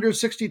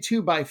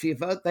 162 by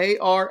FIFA. They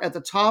are at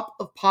the top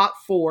of pot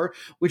 4,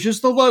 which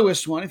is the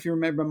lowest one, if you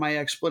remember my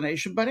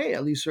explanation. But hey,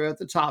 at least they're at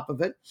the top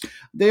of it.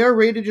 They are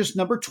rated just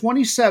number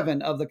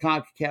 27 of the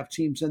CONCACAF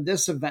teams in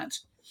this event.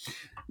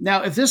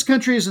 Now, if this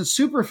country isn't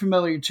super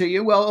familiar to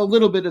you, well, a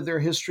little bit of their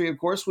history, of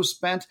course, was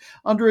spent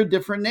under a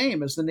different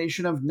name as the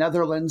nation of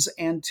Netherlands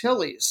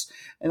Antilles.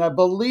 And I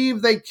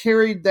believe they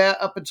carried that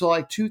up until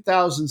like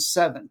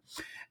 2007.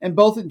 And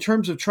both in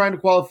terms of trying to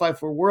qualify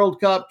for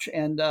World Cup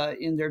and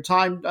in their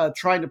time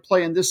trying to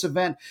play in this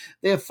event,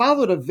 they have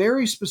followed a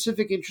very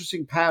specific,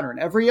 interesting pattern.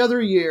 Every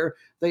other year,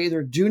 they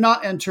either do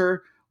not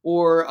enter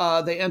or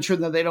they enter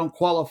and then they don't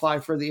qualify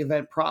for the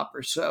event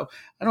proper. So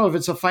I don't know if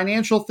it's a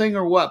financial thing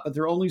or what, but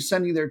they're only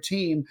sending their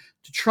team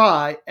to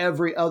try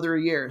every other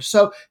year.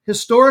 So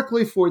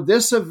historically for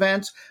this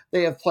event,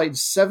 they have played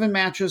 7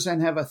 matches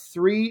and have a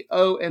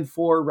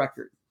 3-0-4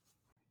 record.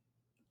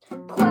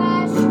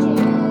 Questions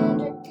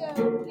are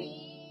gonna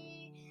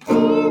be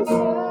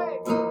answered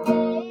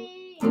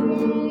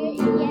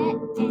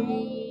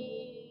today.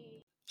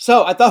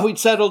 So I thought we'd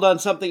settled on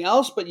something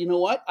else, but you know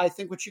what? I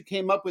think what you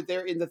came up with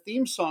there in the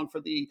theme song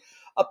for the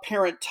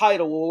apparent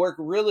title will work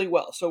really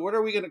well. So what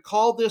are we going to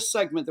call this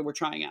segment that we're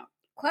trying out?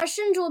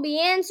 Questions will be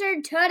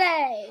answered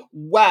today.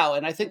 Wow,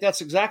 and I think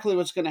that's exactly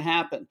what's going to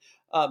happen.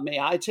 May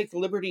I take the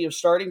liberty of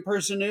starting,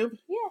 Person Noob?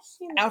 Yes.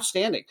 You know.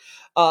 Outstanding.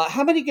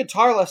 How many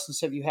guitar lessons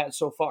have you had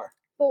so far?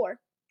 4.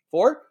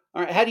 4?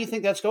 All right, how do you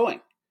think that's going?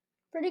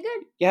 Pretty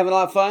good. You having a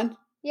lot of fun?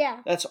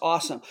 Yeah. That's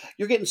awesome.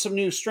 You're getting some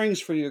new strings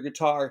for your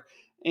guitar.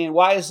 And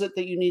why is it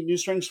that you need new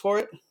strings for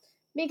it?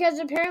 Because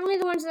apparently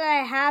the ones that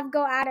I have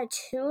go out of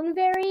tune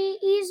very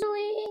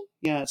easily.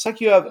 Yeah, it's like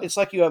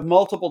you have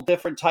multiple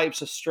different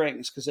types of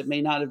strings because it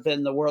may not have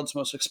been the world's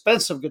most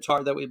expensive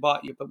guitar that we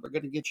bought you, but we're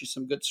going to get you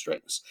some good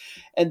strings.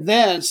 And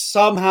then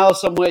somehow,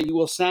 some way, you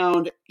will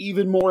sound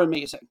even more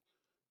amazing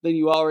than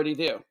you already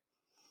do.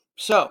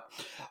 So,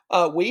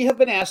 we have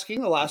been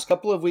asking the last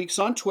couple of weeks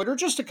on Twitter,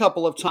 just a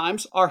couple of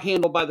times. Our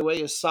handle, by the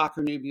way, is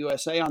Soccer Noob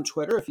USA on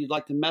Twitter. If you'd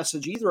like to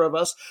message either of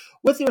us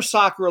with your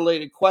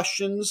soccer-related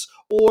questions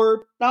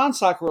or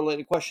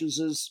non-soccer-related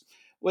questions,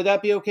 would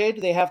that be okay? Do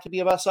they have to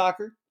be about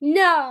soccer?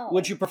 No.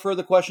 Would you prefer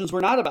the questions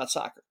were not about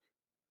soccer?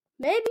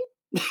 Maybe.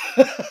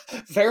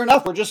 Fair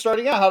enough. We're just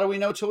starting out. How do we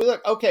know till we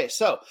look? Okay,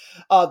 so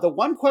the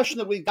one question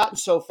that we've gotten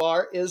so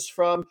far is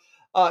from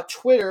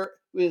Twitter,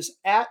 is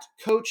at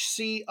Coach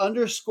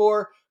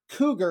C_Cougars.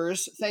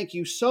 Thank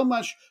you so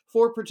much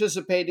for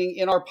participating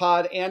in our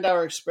pod and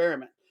our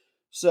experiment.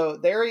 So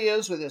there he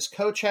is with his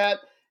coach hat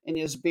and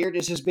his beard.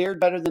 Is his beard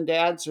better than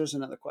Dad's? There's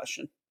another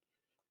question.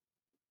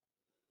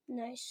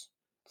 Nice.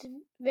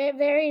 Very,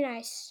 very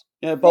nice.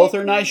 Yeah, both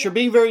are nice. You're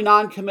being very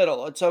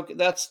non-committal. It's okay.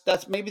 That's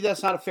maybe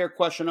that's not a fair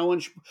question. No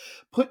one should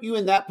put you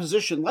in that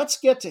position. Let's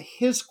get to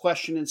his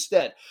question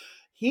instead.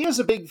 He is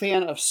a big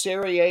fan of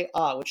Serie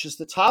A, which is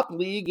the top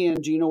league in,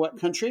 do you know what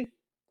country?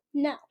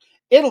 No.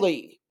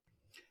 Italy.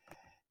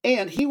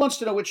 And he wants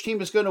to know which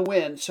team is going to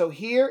win. So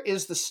here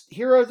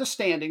are the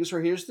standings, or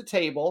here's the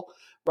table.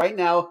 Right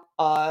now,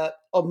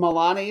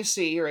 Milan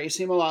AC, or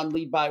AC Milan,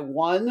 lead by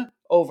 1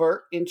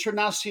 over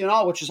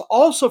Internazionale, which is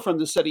also from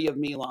the city of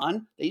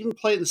Milan. They even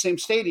play in the same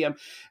stadium.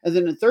 And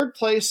then in third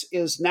place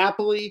is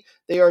Napoli.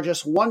 They are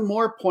just 1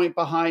 more point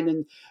behind,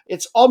 and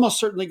it's almost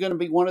certainly going to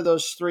be one of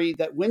those 3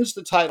 that wins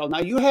the title. Now,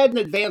 you had an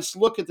advanced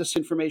look at this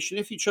information.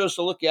 If you chose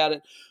to look at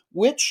it,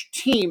 which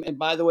team, and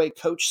by the way,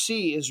 Coach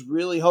C is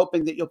really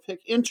hoping that you'll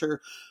pick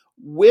Inter,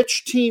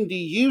 which team do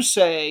you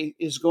say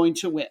is going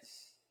to win?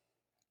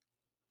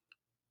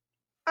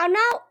 I'm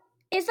not.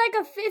 It's like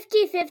a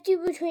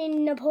 50-50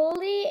 between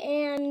Napoli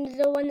and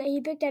the one that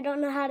he picked. I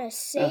don't know how to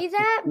say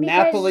that.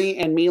 Napoli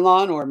and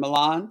Milan, or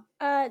Milan?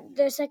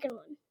 The second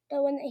one.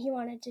 The one that he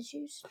wanted to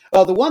choose.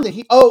 Oh, the one that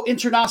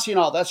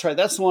Internazionale. That's right.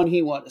 That's the one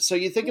he wanted. So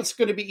you think it's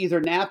going to be either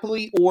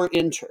Napoli or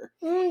Inter?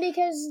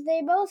 Because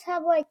they both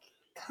have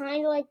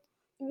kind of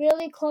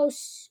really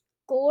close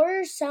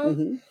scores.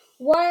 Some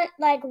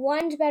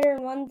one's better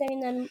in one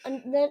thing, and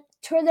then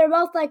they're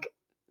both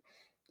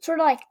sort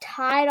of like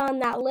tied on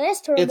that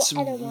list? Or It's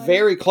either one?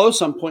 very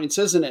close on points,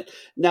 isn't it?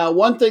 Now,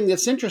 one thing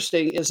that's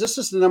interesting is this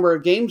is the number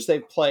of games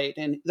they've played,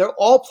 and they'll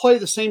all play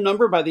the same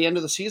number by the end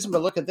of the season.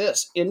 But look at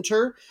this.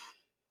 Inter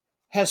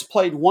has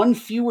played one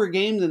fewer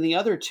game than the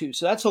other two,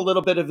 so that's a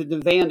little bit of an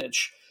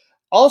advantage.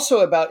 Also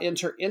about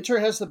Inter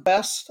has the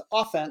best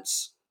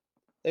offense.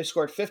 They've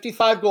scored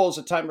 55 goals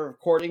at time of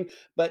recording,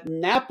 but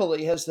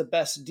Napoli has the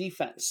best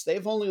defense.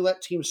 They've only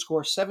let teams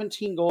score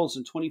 17 goals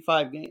in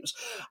 25 games.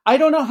 I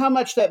don't know how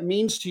much that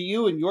means to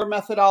you and your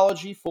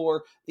methodology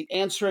for the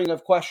answering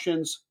of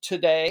questions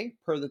today,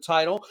 per the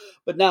title.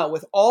 But now,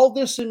 with all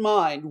this in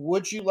mind,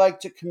 would you like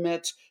to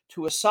commit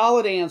to a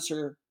solid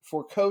answer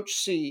for Coach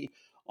C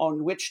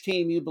on which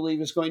team you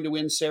believe is going to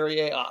win Serie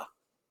A?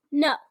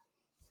 No.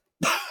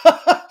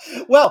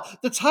 Well,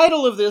 the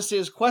title of this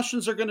is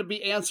Questions Are Going to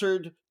Be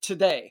Answered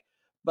Today.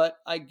 But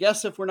I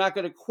guess if we're not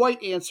going to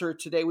quite answer it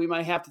today, we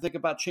might have to think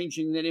about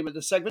changing the name of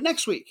the segment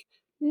next week.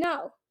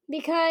 No,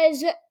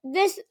 because your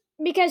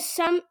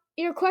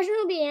question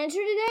will be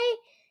answered today,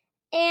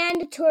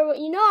 and to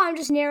what I'm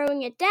just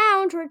narrowing it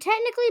down to where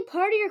technically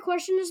part of your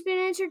question has been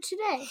answered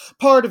today.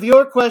 Part of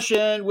your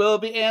question will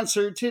be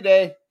answered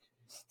today.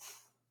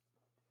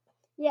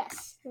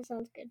 Yes, that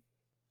sounds good.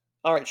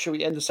 All right, should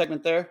we end the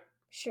segment there?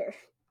 Sure.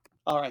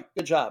 All right,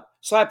 good job.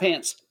 Slap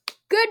hands.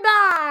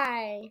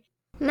 Goodbye.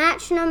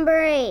 Match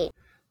number 8.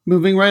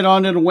 Moving right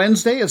on into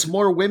Wednesday, it's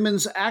more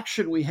women's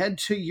action. We head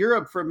to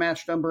Europe for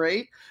match number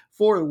 8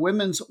 for the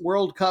Women's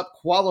World Cup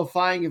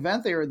qualifying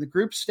event. They are in the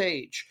group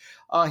stage.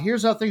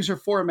 Here's how things are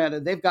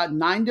formatted. They've got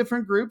 9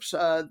 different groups.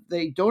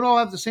 They don't all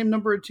have the same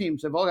number of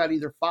teams. They've all got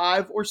either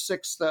 5 or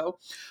 6, though.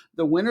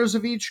 The winners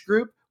of each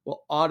group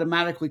will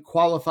automatically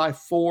qualify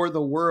for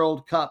the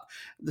World Cup.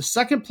 The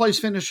second place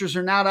finishers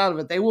are not out of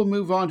it. They will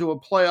move on to a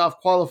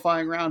playoff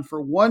qualifying round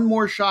for one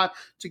more shot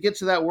to get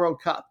to that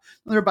World Cup.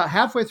 They're about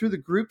halfway through the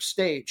group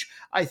stage.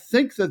 I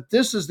think that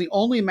this is the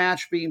only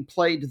match being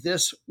played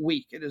this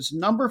week. It is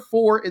number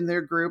 4 in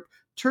their group,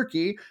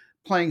 Turkey,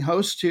 playing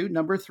host to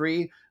number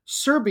 3,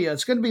 Serbia.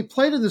 It's going to be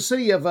played in the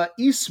city of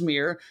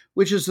Izmir,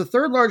 which is the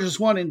third largest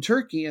one in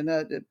Turkey. And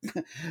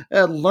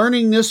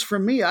learning this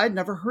from me, I'd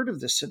never heard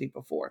of this city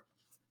before.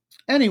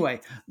 Anyway,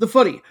 the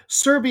footy.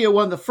 Serbia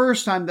won the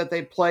first time that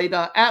they played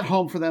at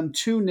home for them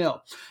 2-0.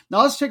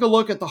 Now let's take a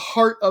look at the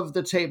heart of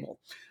the table.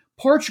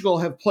 Portugal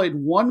have played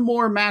one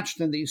more match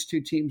than these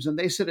two teams, and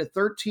they sit at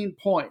 13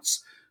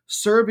 points.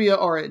 Serbia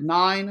are at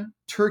 9.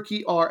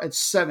 Turkey are at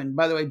 7.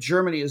 By the way,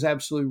 Germany is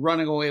absolutely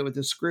running away with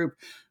this group.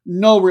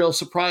 No real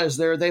surprise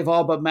there. They've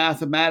all but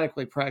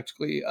mathematically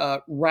practically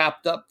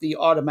wrapped up the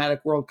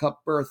automatic World Cup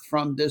berth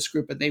from this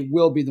group, and they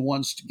will be the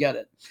ones to get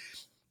it.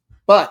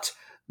 But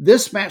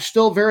this match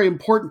still very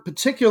important,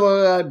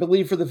 particularly, I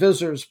believe, for the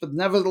visitors. But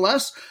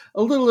nevertheless,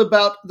 a little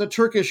about the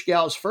Turkish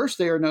gals first.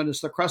 They are known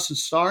as the Crescent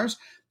Stars.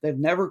 They've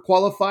never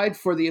qualified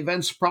for the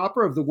events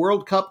proper of the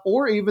World Cup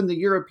or even the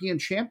European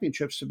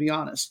Championships, to be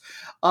honest.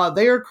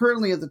 They are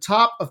currently at the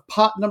top of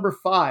pot number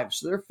 5.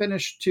 So they're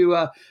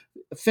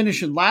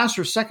finishing last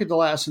or second to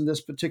last in this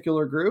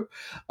particular group.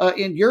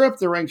 In Europe,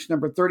 they're ranked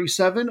number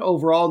 37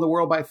 overall in the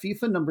world by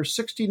FIFA, number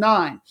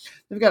 69.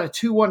 They've got a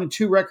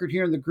 2-1-2 record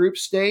here in the group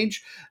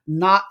stage.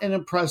 Not an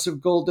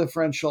impressive goal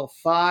differential,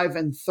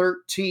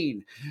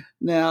 5-13.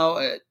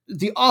 Now,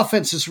 the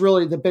offense is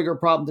really the bigger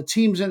problem. The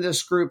teams in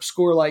this group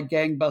score like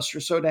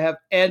gangbusters, so to have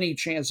any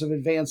chance of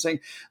advancing,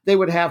 they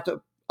would have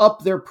to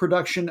up their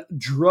production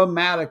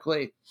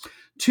dramatically.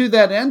 To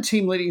that end,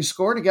 team leading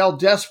scorer, a gal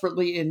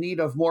desperately in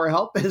need of more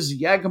help, is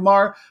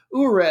Yagmar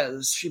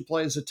Urez. She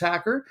plays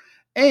attacker.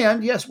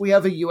 And yes, we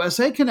have a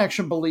USA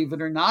connection, believe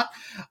it or not.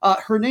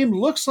 Her name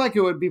looks like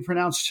it would be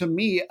pronounced to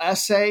me,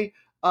 S.A.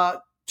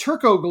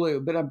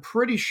 Turkoglu, but I'm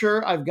pretty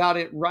sure I've got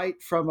it right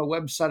from a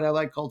website I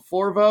like called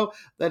Forvo,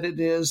 that it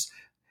is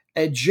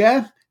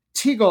Ece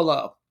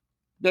Tigolo.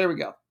 There we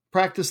go.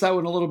 Practice that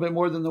one a little bit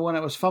more than the one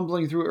I was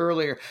fumbling through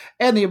earlier.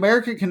 And the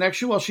American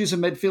connection, well, she's a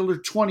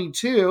midfielder,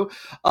 22,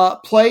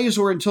 plays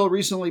or until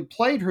recently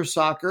played her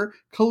soccer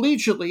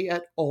collegiately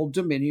at Old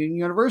Dominion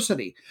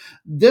University.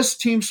 This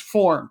team's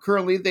form,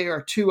 currently they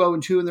are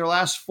 2-0-2 in their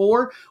last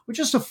 4, with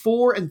just a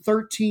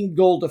 4-13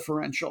 goal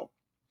differential.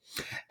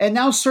 And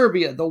now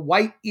Serbia, the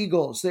White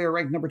Eagles. They are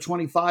ranked number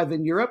 25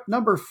 in Europe,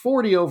 number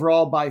 40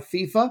 overall by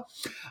FIFA.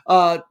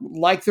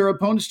 Like their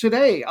opponents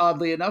today,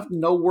 oddly enough,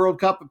 no World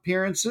Cup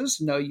appearances,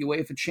 no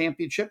UEFA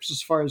Championships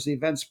as far as the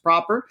events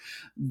proper.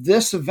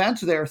 This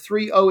event, they're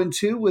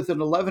 3-0-2 with an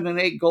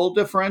 11-8 goal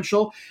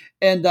differential.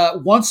 And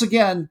once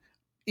again,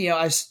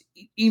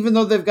 even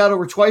though they've got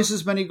over twice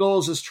as many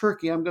goals as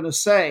Turkey, I'm going to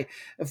say,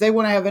 if they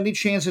want to have any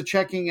chance of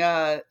catching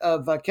up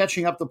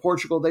to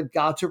Portugal, they've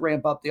got to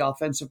ramp up the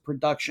offensive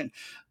production.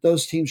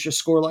 Those teams just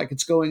score like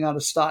it's going out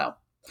of style.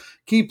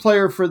 Key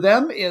player for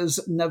them is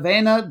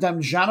Nevena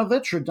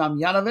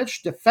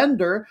Damjanovic,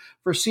 defender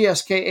for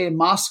CSKA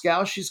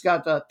Moscow. She's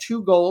got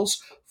 2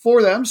 goals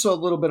for them, so a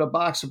little bit of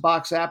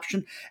box-to-box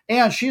action.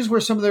 And she's where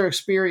some of their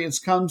experience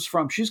comes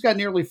from. She's got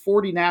nearly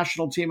 40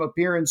 national team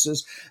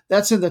appearances.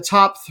 That's in the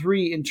top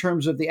 3 in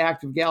terms of the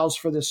active gals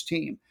for this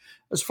team.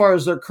 As far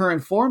as their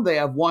current form, they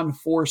have won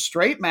 4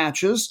 straight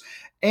matches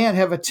and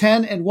have a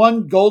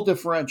 10-1 goal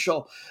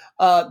differential.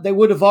 They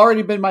would have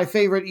already been my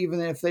favorite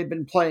even if they'd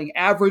been playing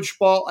average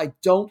ball. I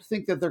don't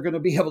think that they're going to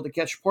be able to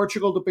catch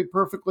Portugal, to be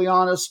perfectly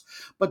honest.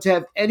 But to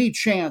have any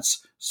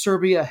chance,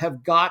 Serbia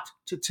have got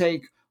to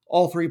take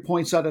all 3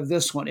 points out of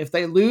this one. If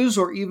they lose,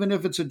 or even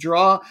if it's a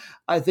draw,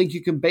 I think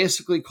you can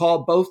basically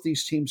call both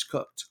these teams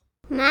cooked.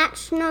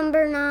 Match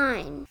number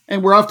 9.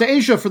 And we're off to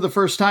Asia for the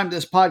first time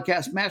this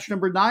podcast. Match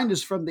number 9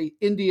 is from the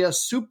India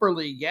Super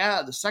League.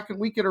 Yeah, the second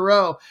week in a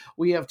row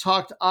we have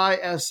talked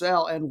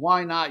ISL, and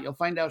why not? You'll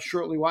find out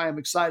shortly why I'm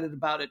excited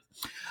about it.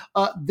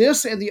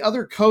 This and the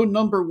other code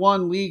number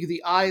 1 league,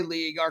 the I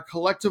League, are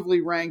collectively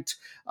ranked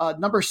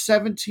number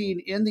 17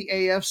 in the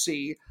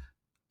AFC.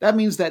 That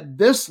means that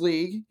this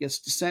league gets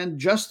to send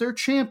just their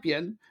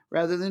champion,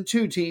 rather than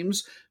 2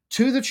 teams,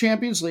 to the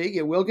Champions League.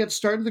 It will get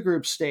started in the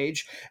group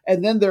stage,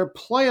 and then their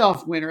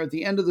playoff winner at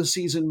the end of the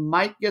season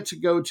might get to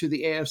go to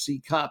the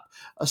AFC Cup,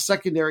 a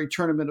secondary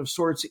tournament of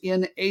sorts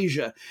in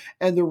Asia.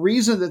 And the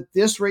reason that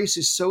this race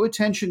is so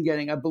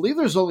attention-getting, I believe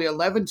there's only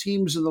 11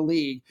 teams in the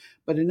league,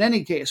 but in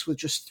any case, with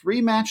just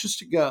 3 matches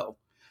to go,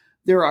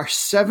 there are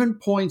 7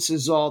 points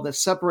is all that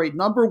separate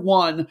number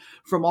 1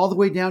 from all the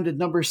way down to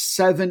number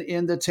 7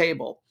 in the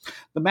table.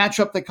 The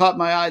matchup that caught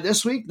my eye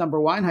this week, number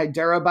 1,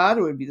 Hyderabad,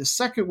 it would be the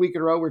second week in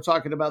a row we're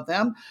talking about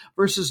them,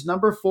 versus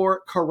number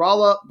 4,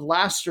 Kerala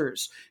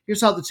Blasters.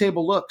 Here's how the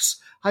table looks.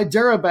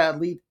 Hyderabad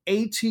lead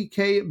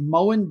ATK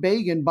Mohun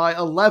Bagan by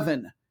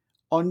 11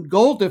 on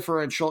goal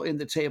differential in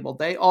the table.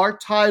 They are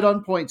tied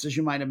on points, as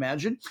you might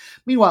imagine.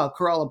 Meanwhile,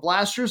 Kerala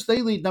Blasters,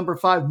 they lead number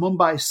 5,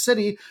 Mumbai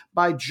City,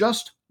 by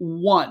just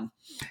 1.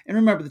 And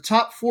remember, the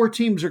top 4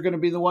 teams are going to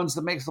be the ones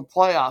that make the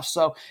playoffs.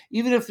 So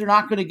even if they're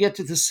not going to get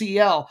to the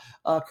CL,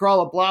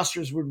 Kerala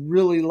Blasters would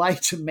really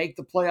like to make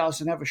the playoffs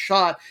and have a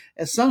shot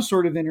at some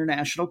sort of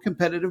international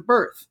competitive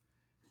berth.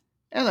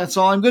 And that's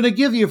all I'm going to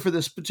give you for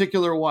this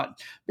particular one.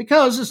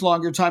 Because, as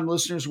longer-time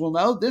listeners will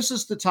know, this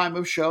is the time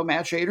of show,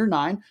 match 8 or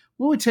 9,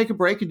 when we take a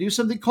break and do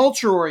something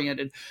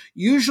culture-oriented,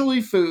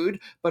 usually food.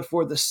 But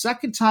for the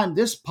second time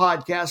this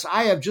podcast,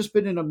 I have just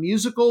been in a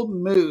musical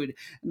mood,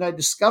 and I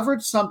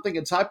discovered something,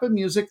 a type of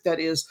music that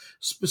is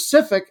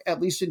specific, at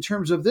least in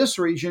terms of this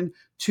region,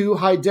 to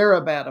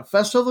Hyderabad, a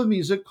festival of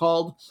music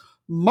called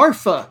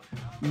Marfa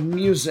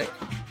music.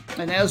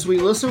 And as we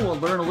listen, we'll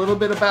learn a little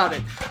bit about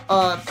it.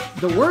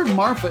 The word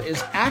Marfa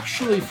is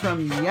actually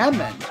from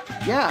Yemen,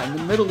 in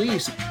the Middle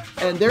East.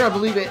 And there, I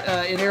believe it,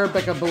 in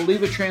Arabic, I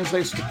believe it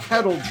translates to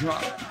kettle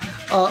drum.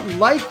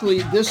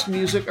 Likely, this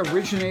music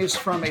originates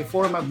from a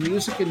form of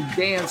music and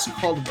dance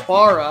called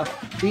Bara,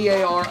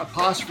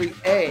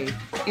 B-A-R''A,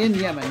 in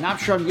Yemen. Not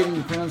sure I'm getting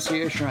the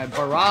pronunciation right.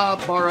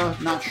 Bara,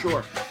 not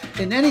sure.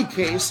 In any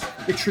case,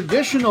 the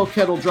traditional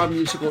kettle drum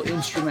musical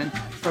instrument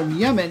from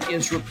Yemen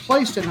is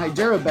replaced in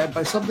Hyderabad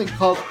by something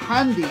called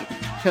handi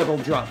kettle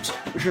drums,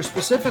 which are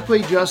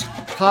specifically just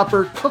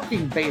copper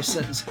cooking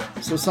basins.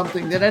 So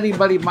something that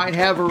anybody might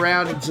have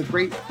around. It's a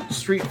great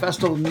street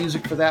festival of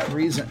music for that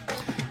reason.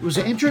 It was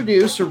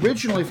introduced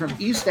originally from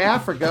East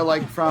Africa,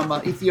 like from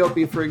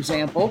Ethiopia, for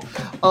example.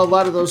 A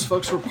lot of those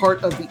folks were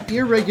part of the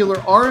irregular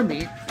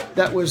army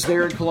that was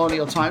there in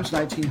colonial times,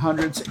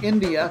 1900s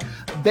India.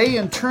 They,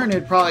 in turn,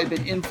 had probably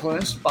been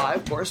influenced by,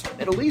 of course,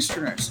 Middle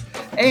Easterners.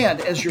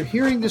 And as you're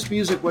hearing this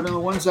music, one of the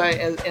ones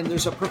and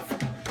there's a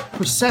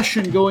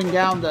procession going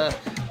down the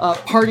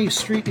party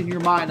street in your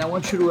mind, I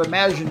want you to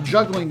imagine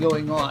juggling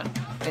going on.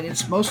 And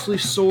it's mostly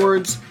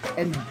swords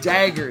and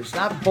daggers,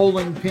 not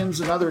bowling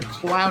pins and other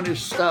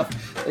clownish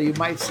stuff that you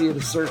might see at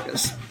a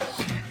circus.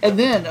 And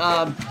then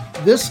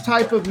this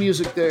type of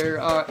music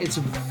it's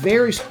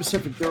very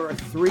specific. There are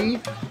 3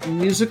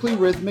 musically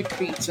rhythmic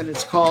beats, and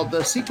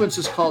the sequence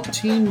is called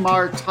Teen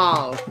Mar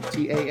Tal,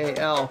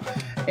 T-A-A-L.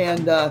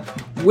 And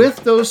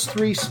with those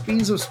 3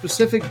 speeds of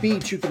specific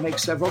beats, you can make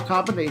several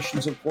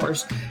combinations, of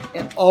course,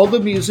 and all the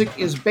music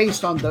is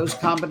based on those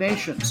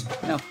combinations.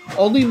 Now,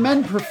 only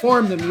men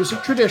perform the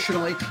music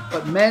traditionally,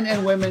 but men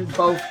and women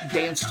both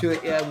dance to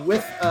it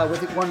with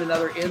one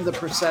another in the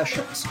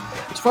processions.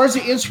 As far as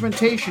the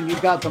instrumentation,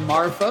 you've got the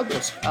marfa,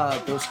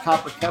 those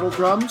copper kettle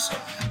drums,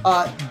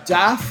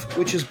 daf,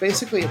 which is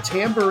basically a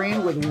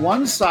tambourine with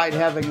one side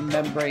having a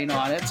membrane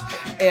on it,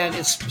 and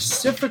it's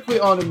specifically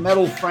on a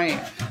metal frame,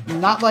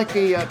 not like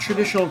a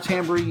traditional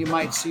tambourine you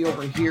might see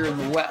over here in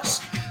the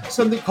West.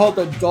 Something called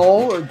a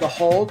dhol, or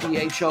dhol,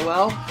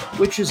 D-H-O-L,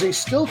 which is a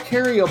still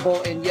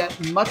carryable and yet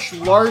much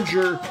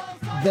larger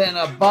than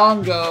a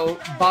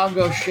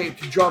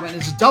bongo-shaped drum, and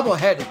it's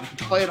double-headed. You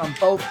can play it on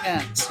both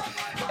ends.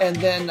 And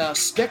then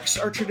sticks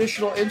are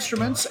traditional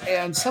instruments,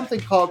 and something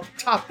called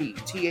tapi,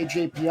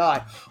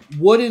 T-A-J-P-I,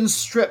 wooden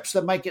strips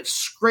that might get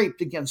scraped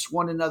against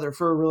one another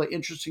for a really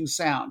interesting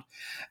sound.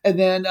 And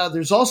then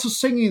there's also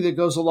singing that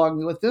goes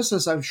along with this,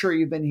 as I'm sure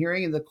you've been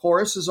hearing, and the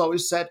chorus is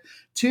always set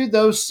to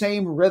those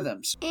same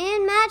rhythms.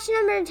 And match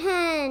number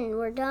 10,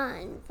 we're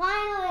done.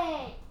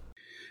 Finally!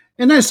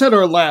 And I said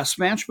our last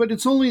match, but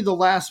it's only the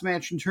last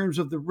match in terms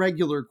of the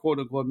regular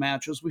quote-unquote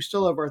matches. We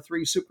still have our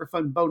 3 super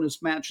fun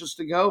bonus matches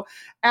to go.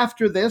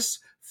 After this,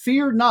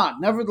 fear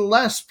not.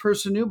 Nevertheless,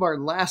 Person Noob, our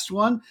last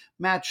one,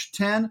 match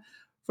 10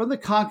 from the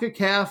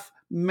CONCACAF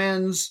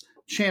Men's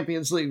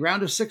Champions League.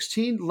 Round of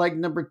 16, leg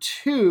number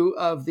 2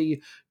 of the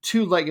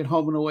two-legged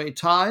home and away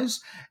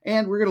ties.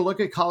 And we're going to look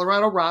at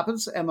Colorado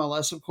Rapids,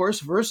 MLS, of course,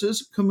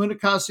 versus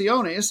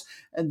Comunicaciones,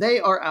 and they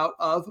are out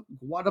of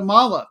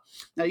Guatemala.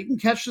 Now, you can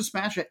catch this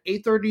match at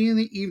 8:30 in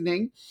the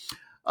evening,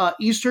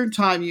 Eastern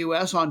Time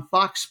U.S. on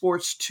Fox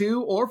Sports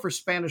 2, or for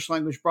Spanish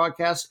language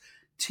broadcast,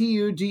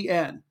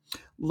 TUDN.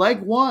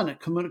 Leg 1,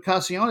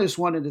 Comunicaciones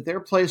won it at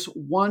their place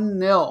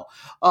 1-0.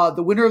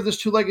 The winner of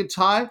this two-legged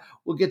tie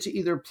will get to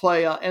either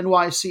play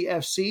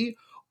NYCFC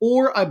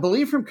or, I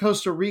believe from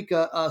Costa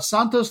Rica,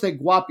 Santos de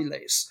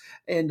Guapiles.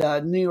 And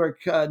New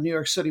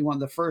York City won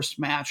the first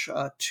match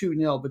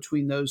 2-0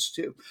 between those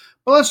two.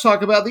 But let's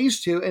talk about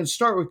these two and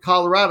start with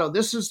Colorado.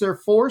 This is their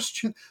fourth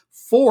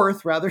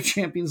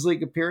Champions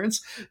League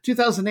appearance.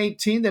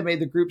 2018, they made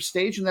the group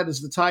stage, and that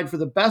is the tied for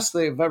the best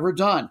they have ever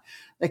done.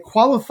 They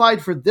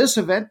qualified for this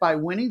event by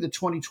winning the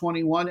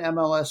 2021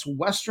 MLS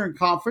Western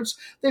Conference.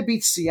 They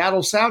beat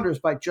Seattle Sounders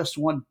by just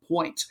 1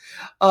 point.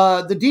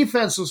 The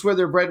defense was where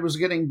their bread was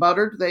getting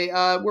buttered. They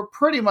were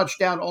pretty much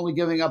down, only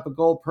giving up a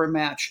goal per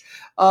match.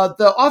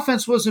 The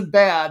offense wasn't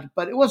bad,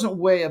 but it wasn't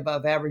way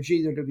above average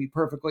either, to be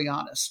perfectly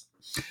honest.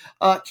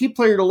 Key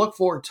player to look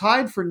for,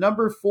 tied for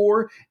number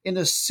 4 in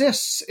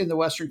assists in the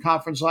Western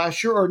Conference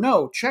last year, or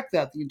no, check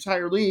that, the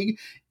entire league,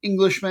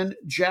 Englishman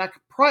Jack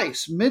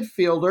Price,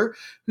 midfielder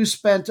who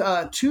spent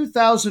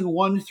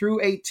 2001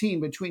 through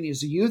 18 between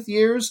his youth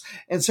years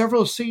and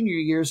several senior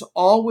years,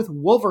 all with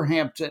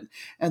Wolverhampton.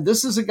 And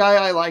this is a guy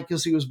I like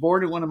because he was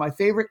born in one of my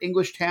favorite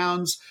English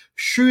towns,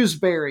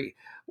 Shrewsbury,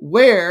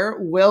 where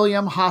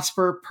William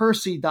Hotspur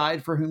Percy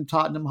died, for whom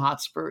Tottenham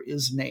Hotspur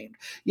is named.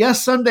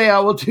 Yes, someday I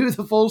will do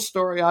the full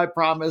story, I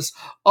promise,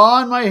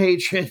 on my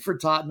hatred for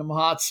Tottenham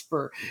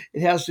Hotspur.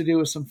 It has to do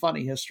with some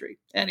funny history.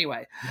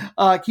 Anyway,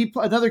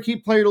 another key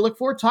player to look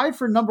for, tied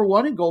for number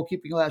 1 in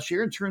goalkeeping last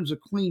year in terms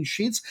of clean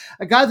sheets,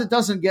 a guy that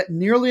doesn't get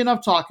nearly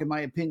enough talk, in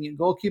my opinion,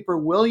 goalkeeper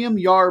William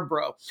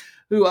Yarbrough,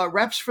 who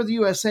reps for the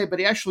USA, but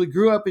he actually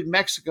grew up in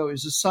Mexico.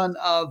 He's the son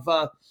of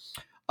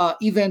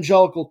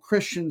evangelical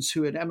Christians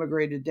who had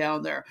emigrated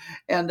down there.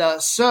 And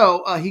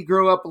so he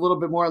grew up a little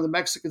bit more on the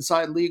Mexican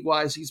side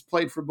league-wise. He's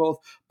played for both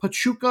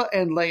Pachuca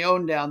and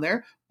León down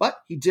there, but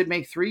he did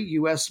make 3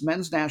 U.S.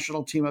 men's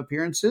national team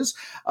appearances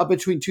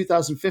between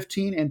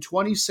 2015 and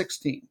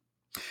 2016.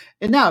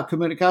 And now,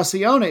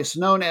 Comunicaciones,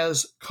 known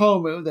as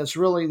Comu, that's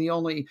really the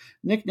only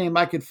nickname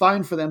I could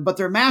find for them, but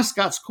their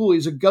mascot's cool.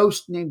 He's a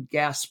ghost named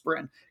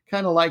Gasprin.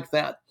 Kind of like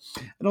that.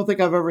 I don't think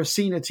I've ever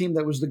seen a team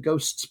that was the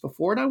Ghosts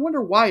before, and I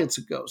wonder why it's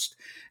a ghost.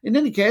 In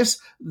any case,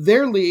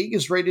 their league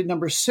is rated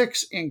number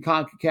 6 in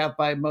CONCACAF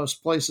by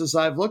most places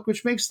I've looked,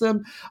 which makes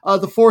them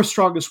the 4th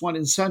strongest one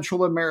in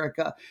Central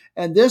America.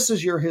 And this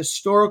is your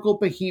historical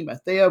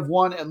behemoth. They have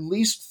won at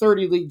least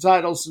 30 league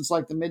titles since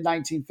like the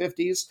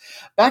mid-1950s.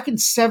 Back in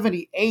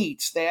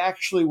 78, they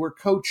actually were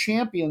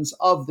co-champions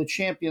of the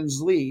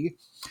Champions League,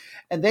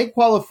 and they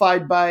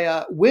qualified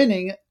by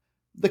winning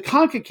the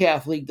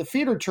CONCACAF League, the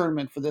feeder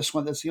tournament for this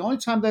one. That's the only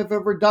time they've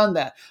ever done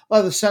that. A lot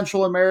of the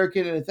Central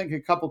American and I think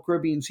a couple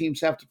Caribbean teams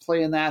have to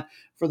play in that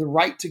for the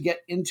right to get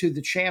into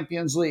the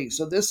Champions League.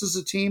 So this is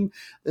a team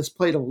that's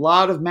played a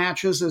lot of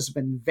matches, has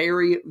been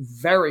very,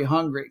 very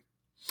hungry.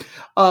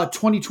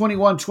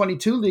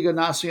 2021-22 Liga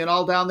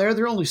Nacional down there.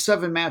 They're only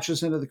 7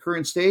 matches into the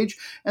current stage,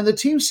 and the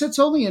team sits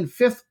only in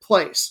 5th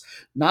place.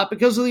 Not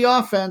because of the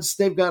offense.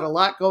 They've got a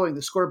lot going.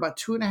 They score about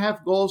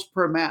 2.5 goals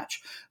per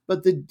match.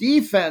 But the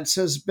defense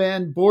has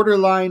been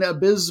borderline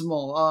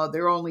abysmal.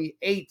 They're only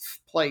 8th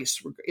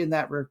place in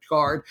that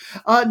regard.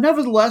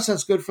 Nevertheless,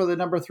 that's good for the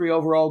number 3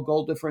 overall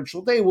goal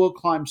differential. They will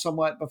climb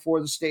somewhat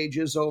before the stage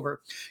is over.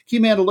 Key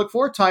man to look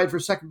for, tied for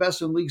second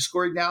best in league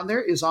scoring down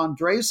there, is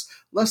Andres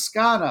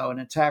Lescano, an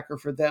attacker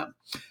for them.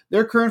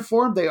 Their current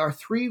form, they are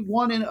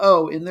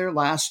 3-1-0 in their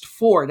last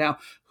 4. Now,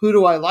 who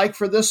do I like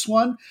for this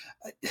one?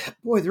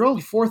 Boy, they're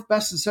only 4th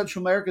best in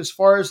Central America as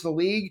far as the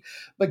league.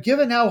 But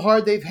given how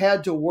hard they've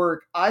had to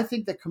work, I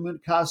think that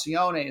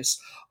Comunicaciones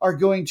are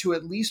going to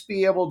at least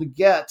be able to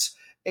get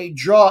a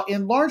draw,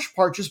 in large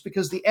part just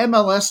because the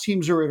MLS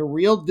teams are at a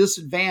real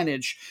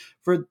disadvantage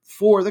for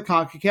the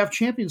CONCACAF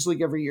Champions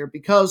League every year,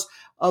 because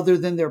other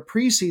than their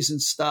preseason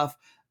stuff,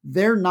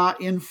 they're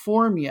not in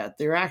form yet.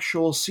 Their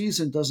actual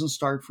season doesn't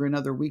start for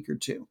another week or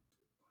 2.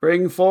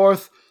 Bring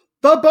forth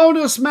the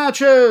bonus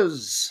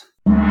matches!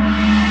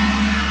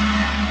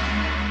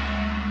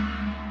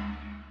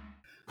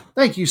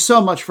 Thank you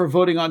so much for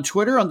voting on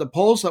Twitter on the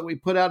polls that we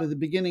put out at the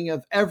beginning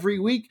of every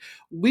week.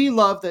 We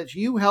love that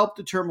you help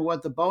determine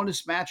what the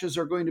bonus matches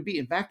are going to be.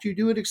 In fact, you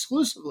do it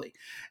exclusively.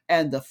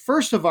 And the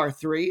first of our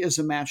 3 is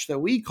a match that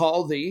we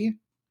call the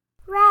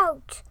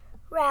Route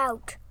of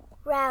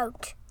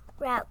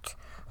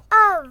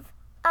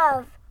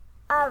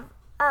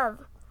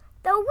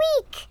the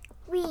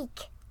week.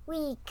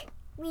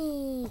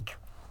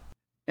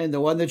 And the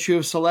one that you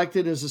have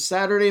selected is a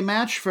Saturday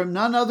match from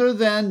none other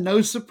than,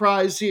 no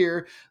surprise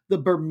here, the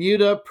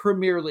Bermuda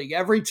Premier League.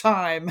 Every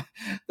time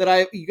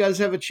that you guys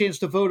have a chance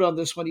to vote on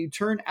this one, you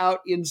turn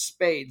out in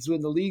spades when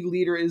the league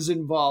leader is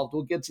involved.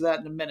 We'll get to that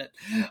in a minute.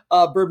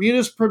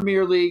 Bermuda's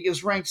Premier League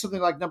is ranked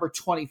something like number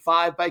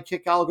 25 by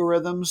Kick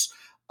Algorithms.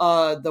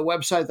 The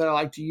website that I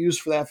like to use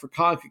for that for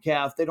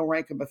CONCACAF. They don't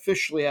rank them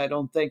officially, I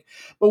don't think.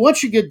 But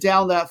once you get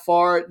down that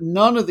far,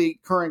 none of the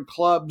current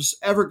clubs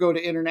ever go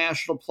to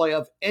international play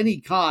of any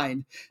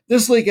kind.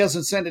 This league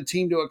hasn't sent a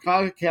team to a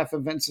CONCACAF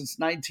event since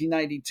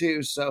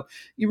 1992, so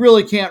you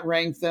really can't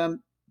rank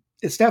them.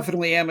 It's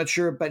definitely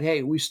amateur, but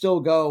hey, we still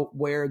go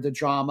where the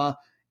drama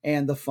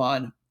and the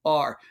fun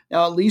are.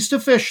 Now, at least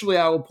officially,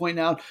 I will point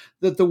out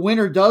that the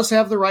winner does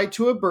have the right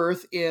to a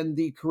berth in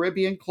the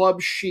Caribbean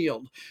Club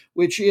Shield,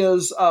 which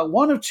is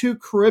one of two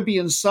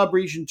Caribbean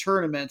sub-region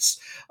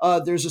tournaments.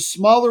 There's a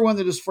smaller one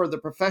that is for the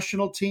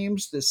professional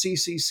teams, the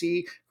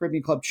CCC,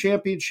 Caribbean Club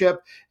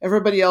Championship.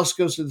 Everybody else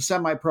goes to the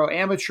semi-pro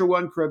amateur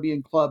one,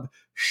 Caribbean Club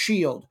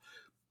Shield.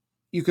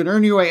 You can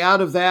earn your way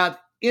out of that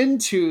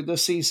into the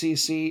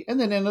CCC and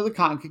then into the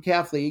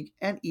CONCACAF League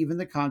and even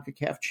the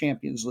CONCACAF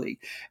Champions League.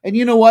 And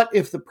you know what?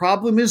 If the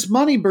problem is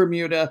money,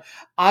 Bermuda,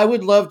 I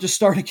would love to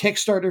start a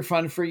Kickstarter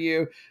fund for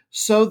you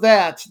so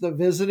that the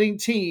visiting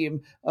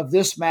team of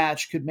this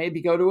match could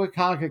maybe go to a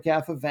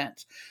CONCACAF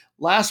event.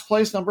 Last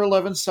place, number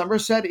 11,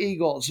 Somerset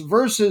Eagles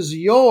versus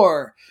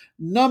your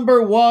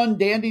number 1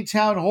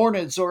 Dandytown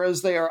Hornets, or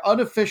as they are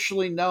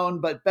unofficially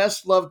known but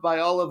best loved by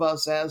all of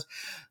us as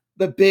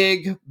the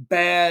Big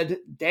Bad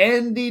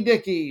Dandy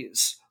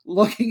Dickies.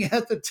 Looking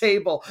at the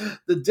table,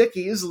 the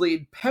Dickies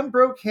lead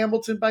Pembroke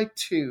Hamilton by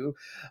 2.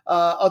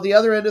 On the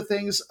other end of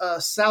things,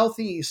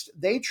 Southeast,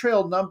 they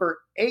trail the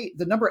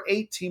number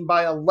 8 team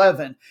by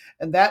 11,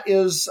 and that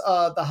is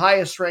the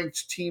highest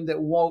ranked team that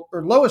won't,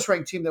 or lowest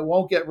ranked team that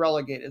won't get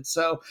relegated.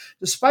 So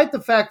despite the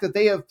fact that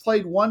they have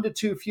played 1 to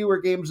 2 fewer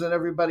games than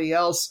everybody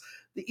else,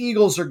 the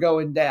Eagles are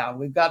going down.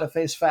 We've got to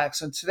face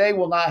facts, and today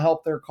will not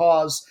help their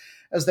cause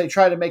as they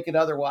try to make it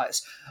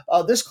otherwise.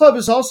 This club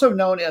is also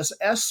known as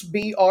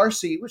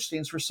SBRC, which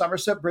stands for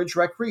Somerset Bridge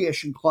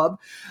Recreation Club.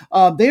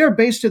 They are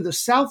based in the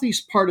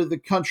southeast part of the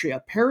country,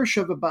 a parish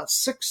of about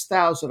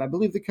 6,000. I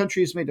believe the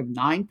country is made of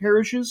 9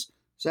 parishes.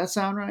 Does that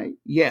sound right?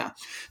 Yeah.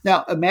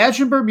 Now,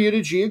 imagine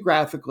Bermuda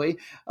geographically.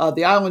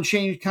 The island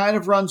chain kind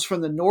of runs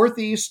from the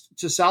northeast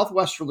to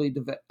southwesterly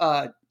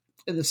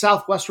in the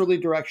southwesterly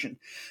direction.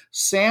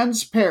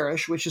 Sands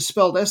Parish, which is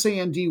spelled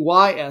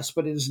Sandys,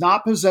 but it is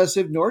not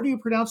possessive, nor do you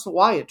pronounce the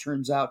Y, it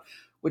turns out,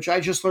 which I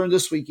just learned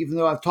this week, even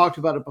though I've talked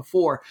about it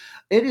before.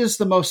 It is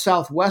the most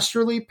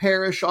southwesterly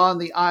parish on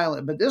the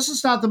island, but this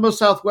is not the most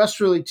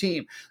southwesterly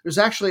team. There's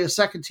actually a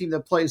second team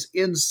that plays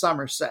in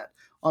Somerset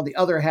on the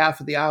other half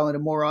of the island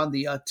and more on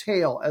the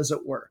tail, as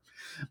it were.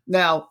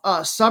 Now,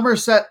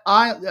 Somerset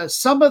Island,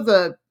 some of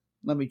the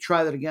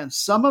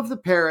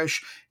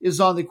parish is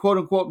on the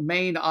quote-unquote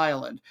main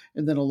island.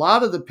 And then a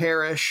lot of the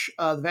parish,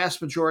 the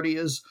vast majority,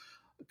 is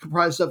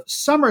comprised of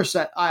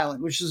Somerset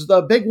Island, which is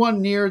the big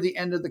one near the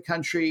end of the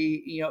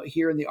country,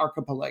 here in the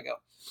archipelago.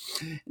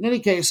 In any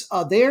case,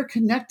 they are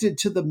connected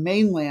to the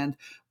mainland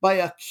by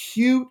a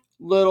cute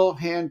little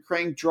hand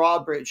crank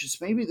drawbridge. It's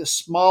maybe the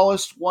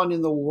smallest one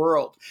in the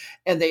world.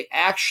 And they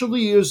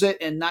actually use it,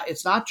 and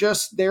it's not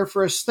just there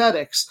for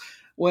aesthetics.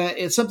 When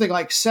it's something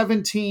like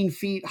 17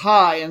 feet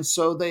high, and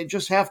so they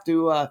just have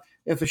to,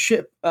 if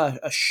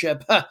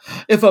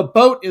a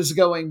boat is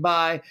going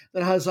by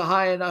that has a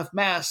high enough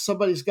mast,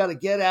 somebody's got to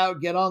get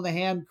out, get on the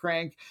hand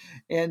crank,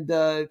 and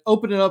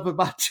open it up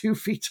about 2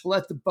 feet to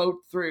let the boat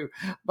through.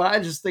 But I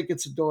just think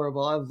it's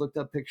adorable. I've looked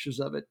up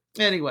pictures of it.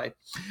 Anyway,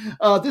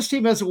 this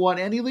team hasn't won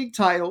any league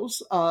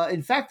titles.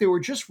 In fact, they were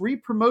just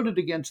re-promoted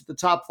again to the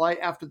top flight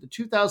after the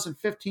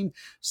 2015-16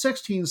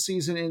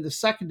 season in the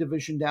second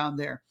division down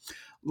there.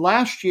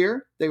 Last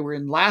year, they were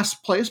in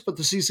last place, but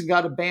the season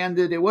got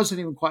abandoned. It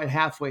wasn't even quite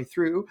halfway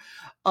through.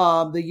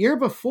 The year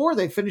before,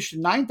 they finished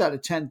in 9th out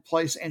of 10th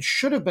place and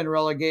should have been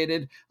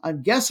relegated.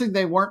 I'm guessing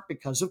they weren't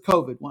because of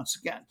COVID once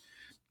again.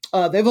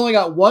 They've only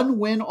got 1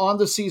 win on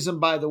the season,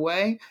 by the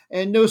way,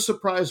 and no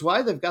surprise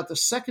why. They've got the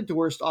second to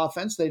worst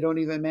offense. They don't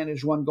even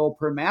manage 1 goal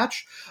per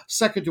match.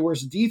 Second to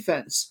worst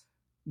defense,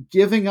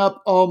 giving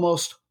up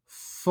almost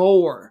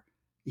 4.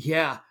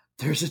 Yeah,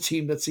 there's a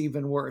team that's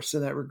even worse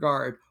in that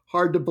regard.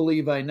 Hard to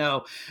believe, I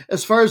know.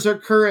 As far as their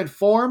current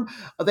form,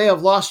 they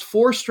have lost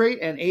 4 straight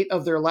and 8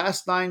 of their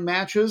last 9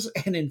 matches.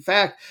 And in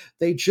fact,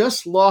 they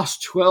just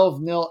lost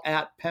 12-0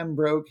 at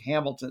Pembroke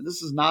Hamilton.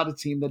 This is not a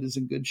team that is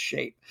in good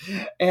shape.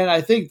 And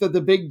I think that the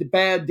Big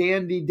Bad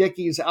Dandy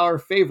Dickies, our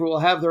favorite, will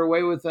have their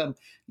way with them.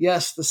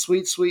 Yes, the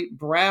sweet, sweet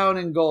brown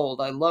and gold.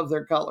 I love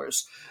their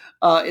colors.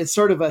 It's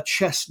sort of a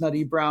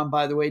chestnutty brown,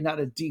 by the way, not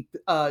a deep,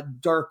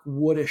 dark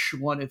woodish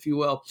one, if you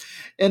will.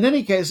 In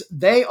any case,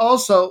 they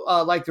also,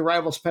 like the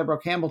rivals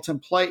Pembroke Hamilton,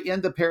 play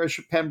in the parish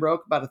of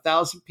Pembroke, about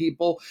 1,000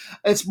 people.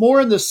 It's more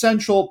in the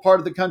central part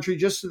of the country,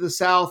 just to the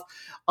south.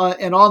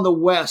 And on the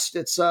west,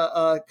 it's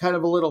kind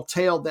of a little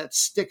tail that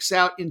sticks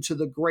out into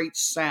the Great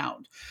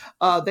Sound.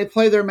 They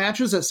play their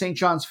matches at St.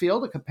 John's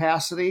Field. A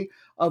capacity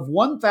of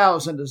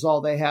 1,000 is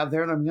all they have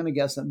there, and I'm going to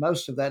guess that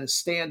most of that is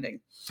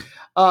standing.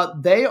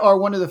 They are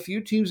one of the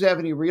few teams that have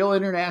any real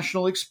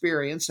international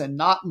experience, and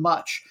not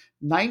much.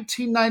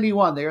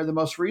 1991, they are the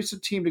most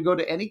recent team to go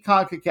to any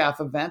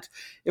CONCACAF event.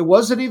 It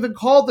wasn't even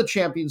called the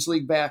Champions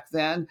League back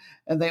then,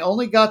 and they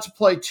only got to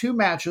play 2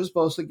 matches,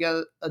 both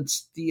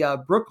against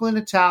the Brooklyn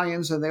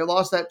Italians, and they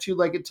lost that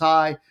 2-legged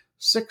tie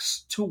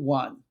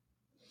 6-1.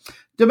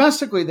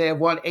 Domestically, they have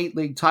won 8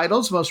 league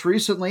titles, most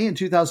recently in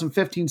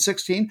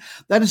 2015-16.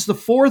 That is the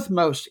 4th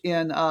most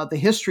in the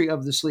history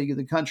of this league in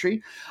the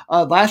country.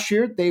 Last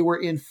year, they were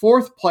in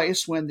 4th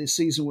place when the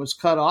season was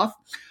cut off.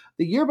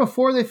 The year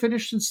before, they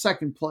finished in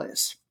 2nd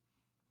place.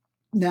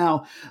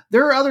 Now,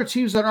 there are other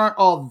teams that aren't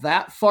all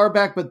that far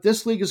back, but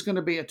this league is going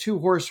to be a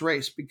 2-horse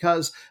race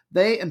because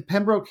they and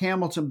Pembroke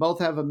Hamilton both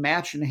have a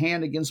match in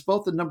hand against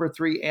both the number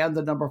 3 and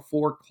the number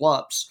 4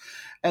 clubs.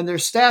 And their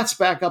stats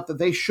back up that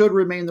they should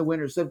remain the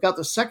winners. They've got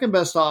the 2nd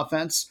best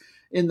offense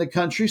in the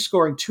country,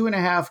 scoring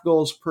 2.5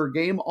 goals per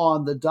game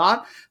on the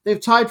dot. They've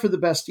tied for the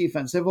best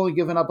defense. They've only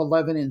given up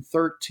 11 in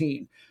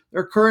 13.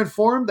 Their current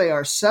form, they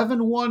are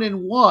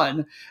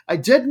 7-1-1. I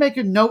did make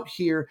a note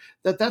here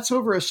that that's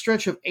over a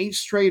stretch of 8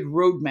 straight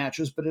road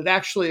matches, but it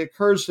actually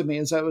occurs to me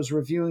as I was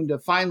reviewing to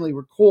finally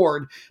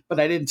record, but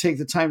I didn't take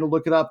the time to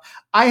look it up.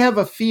 I have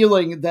a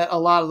feeling that a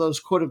lot of those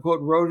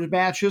quote-unquote road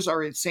matches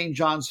are at St.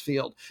 John's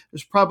Field.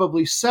 There's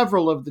probably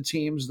several of the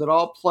teams that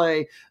all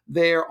play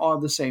there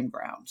on the same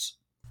grounds.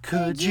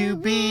 Could you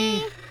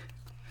be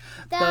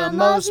the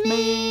most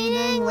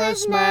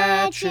meaningless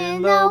match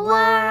in the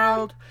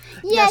world?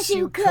 Yes,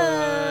 you could.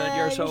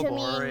 You're so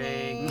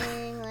boring.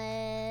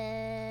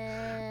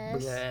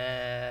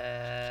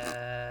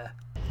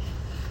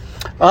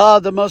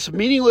 The most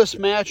meaningless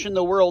match in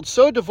the world.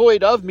 So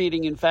devoid of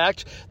meaning, in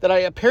fact, that I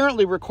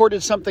apparently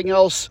recorded something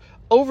else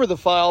over the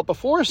file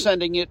before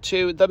sending it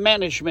to the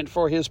management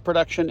for his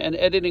production and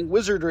editing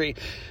wizardry.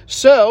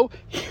 So,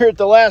 here at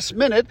the last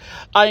minute,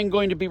 I am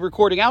going to be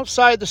recording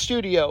outside the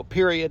studio,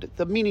 period.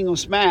 The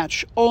meaningless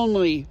match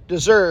only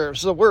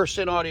deserves the worst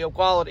in audio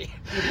quality.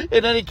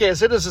 In any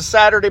case, it is a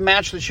Saturday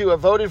match that you have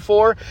voted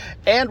for,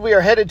 and we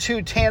are headed to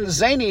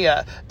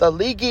Tanzania, the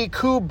Ligi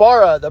Kuu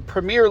Bara, the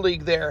Premier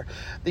League there.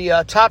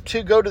 The top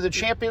 2 go to the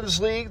Champions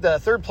League. The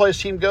 3rd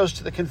place team goes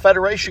to the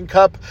Confederation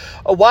Cup.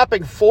 A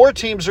whopping 4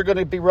 teams are going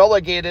to be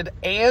relegated,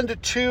 and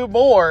 2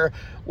 more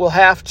will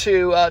have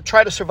to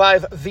try to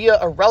survive via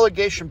a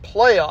relegation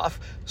playoff.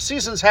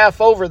 Season's half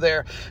over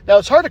there. Now,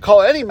 it's hard to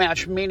call any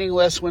match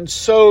meaningless when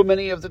so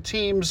many of the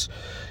teams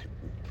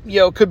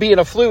could be in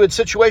a fluid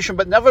situation,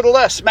 but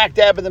nevertheless, smack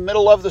dab in the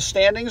middle of the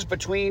standings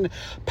between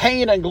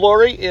pain and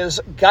glory is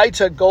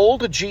Geita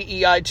Gold,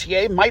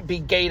 Geita, might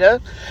be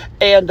Geita,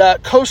 and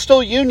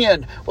Coastal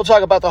Union. We'll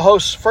talk about the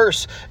hosts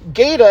first.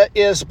 Geita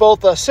is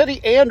both a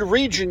city and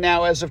region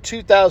now as of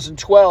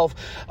 2012.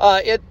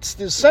 It's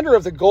the center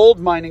of the gold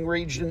mining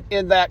region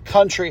in that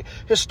country.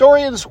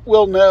 Historians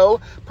will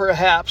know,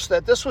 perhaps,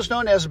 that this was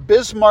known as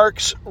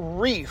Bismarck's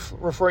Reef,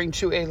 referring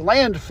to a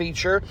land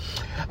feature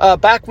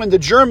back when the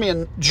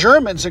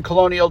Germans in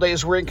colonial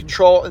days were in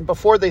control and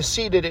before they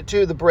ceded it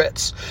to the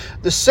Brits.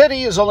 The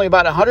city is only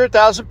about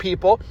 100,000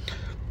 people.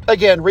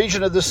 Again,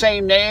 region of the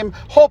same name.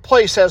 Whole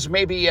place has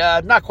maybe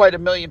not quite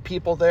 1 million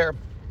people there.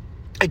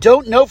 I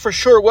don't know for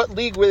sure what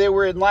league they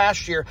were in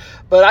last year,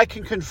 but I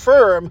can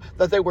confirm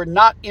that they were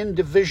not in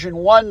Division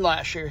 1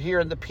 last year here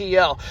in the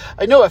PL.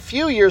 I know a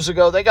few years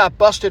ago they got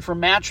busted for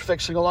match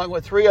fixing along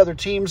with 3 other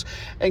teams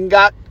and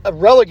got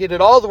relegated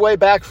all the way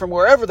back from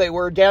wherever they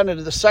were down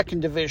into the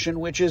 2nd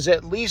division, which is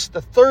at least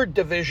the 3rd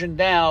division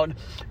down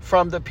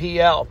from the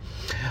PL.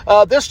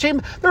 This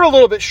team, they're a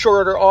little bit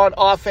shorter on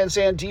offense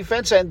and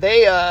defense, and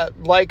they,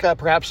 like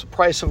perhaps the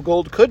price of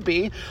gold could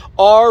be,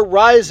 are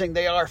rising.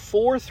 They are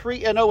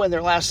 4-3-0 in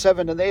their last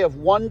 7, and they have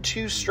won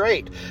 2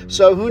 straight.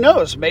 So who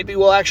knows? Maybe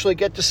we'll actually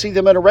get to see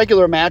them in a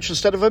regular match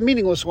instead of a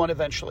meaningless one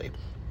eventually.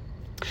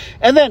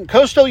 And then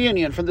Coastal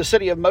Union from the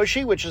city of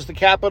Moshi, which is the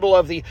capital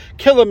of the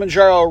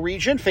Kilimanjaro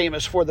region,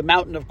 famous for the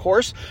mountain, of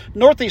course,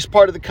 northeast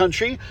part of the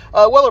country,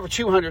 well over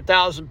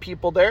 200,000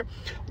 people there.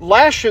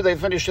 Last year they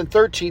finished in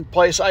 13th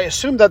place. I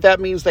assume that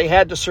means they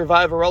had to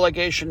survive a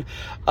relegation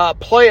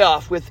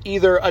playoff with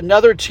either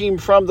another team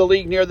from the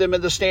league near them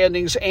in the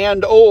standings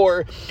and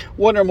or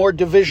one or more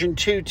Division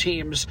 2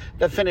 teams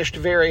that finished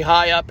very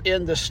high up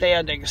in the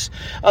standings.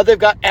 They've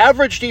got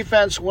average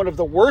defense, one of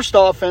the worst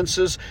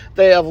offenses.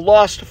 They have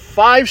lost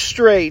 5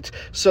 straight,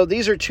 so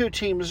these are 2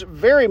 teams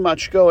very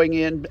much going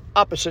in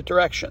opposite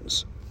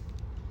directions.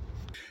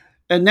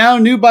 And now,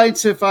 New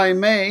Bites, if I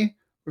may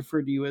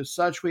refer to you as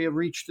such, we have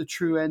reached the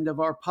true end of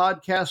our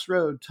podcast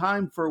road.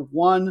 Time for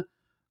one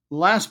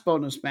last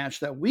bonus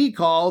match that we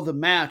call the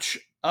match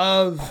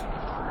of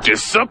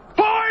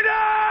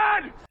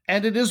Disappointed!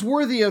 And it is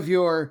worthy of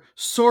your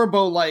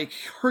Sorbo-like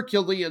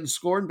Herculean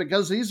scorn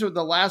because these are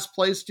the last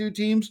place two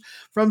teams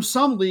from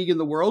some league in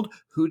the world.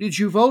 Who did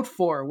you vote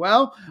for?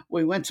 Well,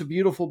 we went to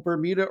beautiful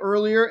Bermuda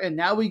earlier, and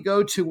now we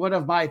go to one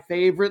of my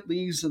favorite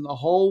leagues in the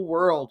whole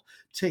world,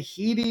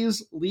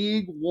 Tahiti's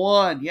League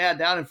One. Yeah,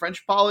 down in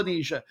French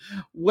Polynesia,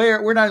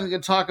 where we're not even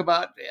going to talk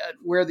about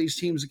where these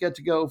teams get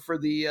to go for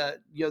the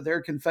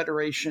their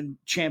Confederation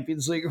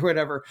Champions League or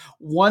whatever.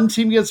 One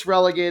team gets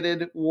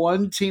relegated.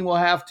 One team will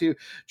have to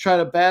try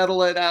to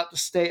battle it out to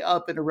stay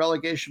up in a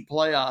relegation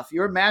playoff.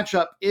 Your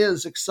matchup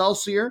is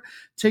Excelsior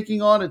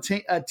taking on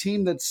a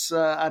team that's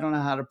I don't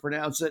know how to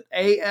pronounce it.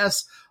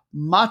 AS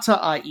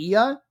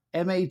Mataaia.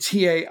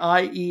 Mataiea.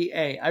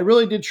 I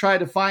really did try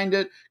to find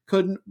it.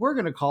 Couldn't. We're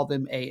going to call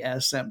them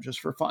ASM just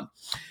for fun.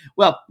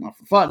 Well, not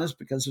for fun. It's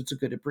because it's a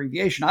good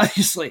abbreviation,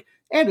 obviously.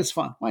 And it's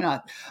fun. Why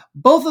not?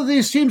 Both of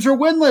these teams are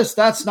winless.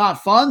 That's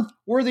not fun.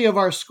 Worthy of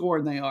our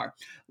scorn, they are.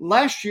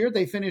 Last year,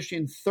 they finished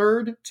in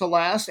third to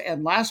last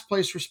and last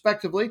place,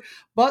 respectively.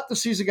 But the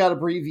season got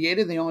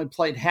abbreviated. They only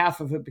played half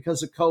of it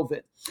because of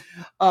COVID.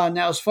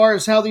 Now, as far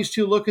as how these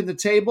two look in the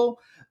table,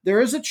 there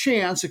is a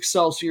chance,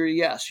 Excelsior,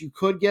 yes, you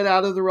could get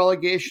out of the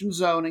relegation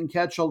zone and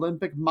catch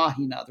Olympic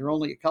Mahina. They're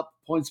only a couple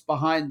points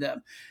behind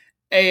them.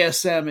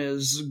 ASM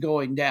is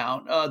going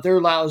down. They're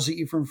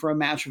lousy even for a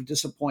match of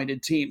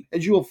disappointed team,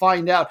 as you will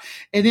find out.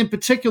 And in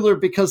particular,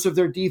 because of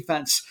their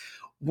defense.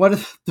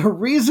 The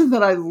reason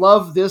that I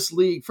love this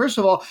league, first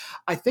of all,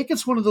 I think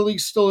it's one of the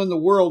leagues still in the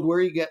world where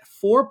you get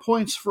 4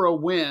 points for a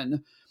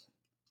win,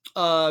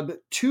 2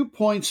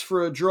 points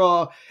for a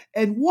draw,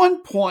 and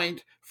 1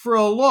 point for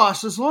a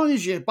loss, as long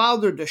as you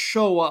bothered to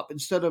show up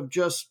instead of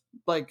just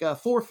like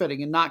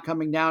forfeiting and not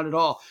coming down at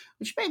all,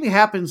 which maybe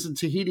happens in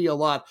Tahiti a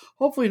lot.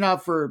 Hopefully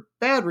not for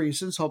bad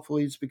reasons.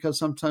 Hopefully it's because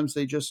sometimes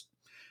they just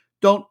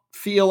don't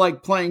feel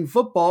like playing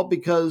football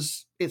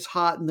because it's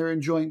hot and they're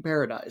enjoying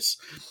paradise.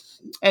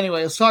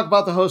 Anyway, let's talk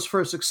about the hosts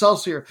first.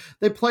 Excelsior.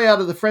 They play out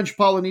of the French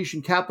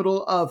Polynesian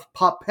capital of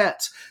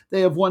Papeete.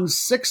 They have won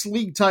 6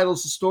 league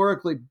titles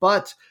historically,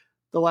 but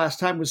the last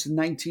time was in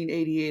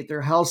 1988.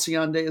 Their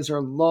halcyon days are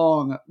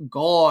long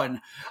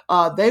gone.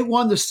 They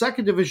won the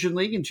second division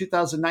league in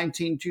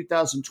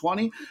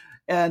 2019-2020.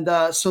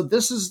 And so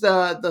this is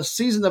the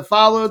season that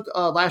followed.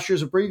 Last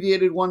year's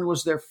abbreviated one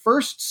was their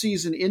first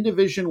season in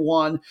Division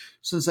 1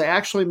 since they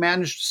actually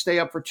managed to stay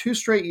up for 2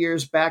 straight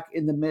years back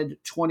in the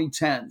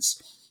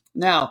mid-2010s.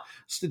 Now,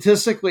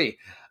 statistically,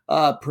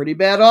 pretty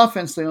bad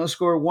offense. They only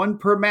score 1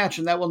 per match,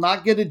 and that will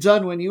not get it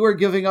done when you are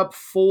giving up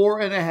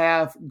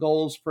 4.5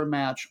 goals per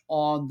match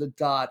on the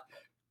dot.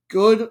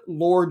 Good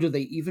Lord, do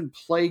they even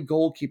play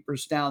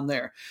goalkeepers down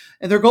there?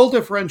 And their goal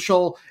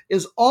differential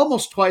is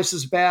almost twice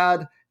as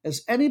bad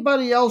as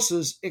anybody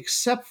else's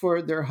except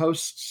for their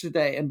hosts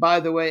today. And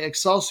by the way,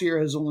 Excelsior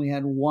has only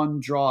had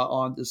 1 draw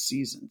on this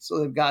season, so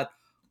they've got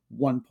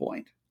 1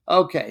 point.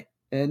 Okay,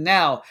 and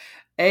now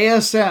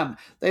ASM,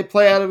 they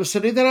play out of a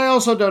city that I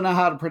also don't know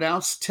how to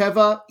pronounce,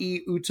 Teva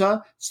i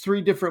Uta. It's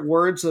 3 different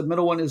words. The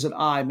middle one is an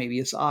I. Maybe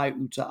it's I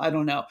Uta. I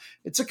don't know.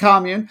 It's a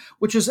commune,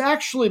 which is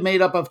actually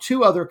made up of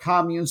 2 other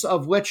communes,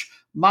 of which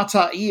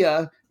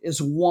Mataaia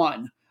is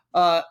one.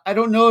 I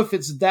don't know if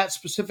it's that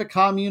specific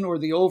commune or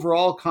the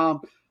overall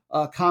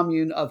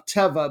commune of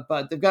Teva,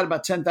 but they've got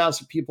about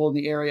 10,000 people in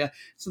the area.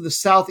 It's in the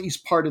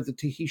southeast part of the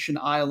Tahitian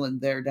island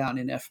there down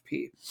in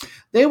FP.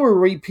 They were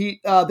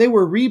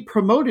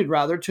re-promoted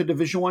to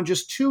Division 1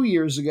 just 2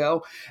 years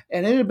ago,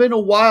 and it had been a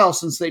while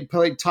since they'd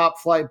played top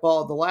flight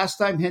ball. The last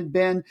time had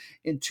been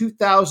in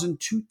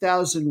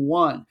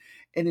 2000-2001.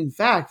 And in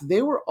fact,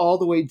 they were all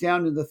the way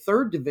down in the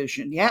 3rd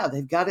division. Yeah,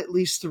 they've got at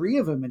least 3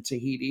 of them in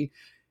Tahiti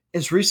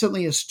as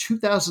recently as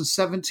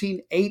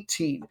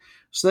 2017-18.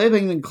 So they've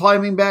been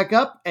climbing back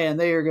up, and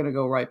they are going to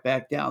go right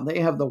back down. They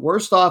have the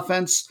worst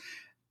offense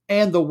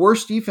and the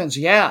worst defense.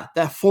 Yeah,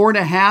 that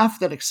 4.5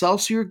 that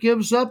Excelsior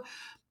gives up,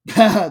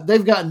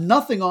 they've got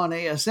nothing on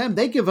ASM.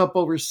 They give up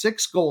over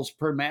 6 goals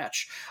per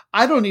match.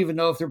 I don't even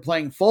know if they're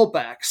playing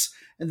fullbacks.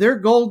 And their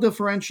goal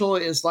differential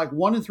is like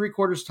 1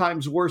 3/4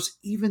 times worse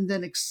even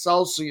than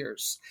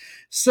Excelsior's.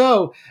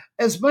 So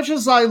as much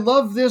as I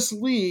love this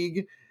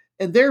league,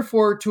 and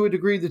therefore, to a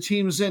degree, the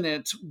teams in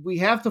it, we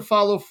have to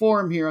follow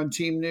form here on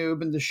Team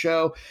Noob and the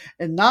show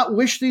and not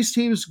wish these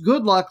teams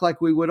good luck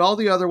like we would all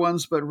the other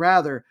ones, but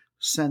rather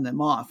send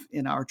them off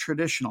in our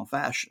traditional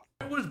fashion.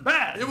 It was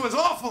bad. It was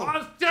awful. It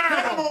was terrible.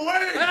 Get him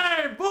away.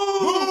 Hey, boo!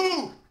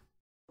 Boo!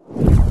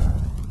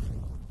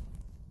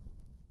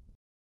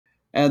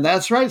 And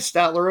that's right,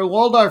 Statler and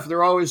Waldorf,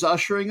 they're always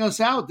ushering us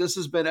out. This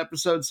has been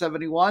episode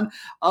 71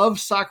 of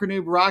Soccer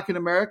Noob Rock in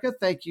America.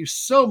 Thank you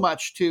so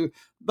much to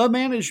the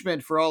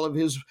management for all of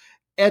his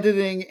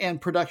editing and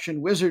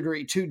production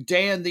wizardry, to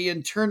Dan the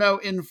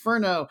Interno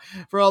Inferno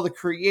for all the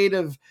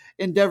creative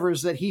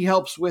endeavors that he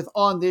helps with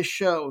on this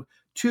show,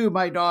 to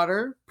my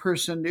daughter,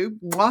 Person Noob,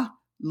 mwah,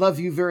 Love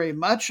you very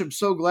much. I'm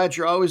so glad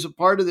you're always a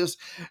part of this.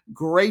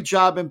 Great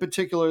job in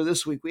particular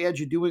this week. We had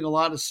you doing a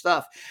lot of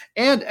stuff.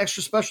 And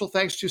extra special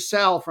thanks to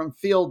Sal from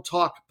Field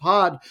Talk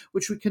Pod,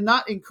 which we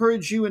cannot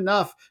encourage you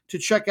enough to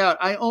check out.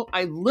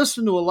 I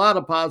listen to a lot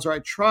of pods, or I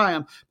try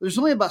them. There's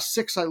only about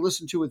 6 I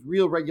listen to with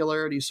real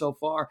regularity so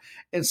far,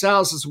 and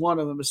Sal's is one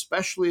of them,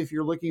 especially if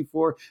you're looking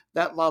for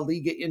that La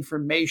Liga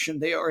information.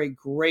 They are a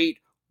great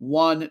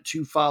one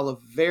to follow.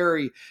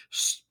 Very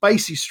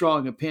spicy,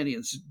 strong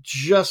opinions.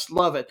 Just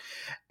love it.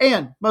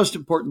 And most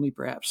importantly,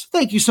 perhaps,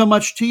 thank you so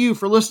much to you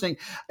for listening.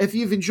 If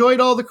you've enjoyed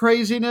all the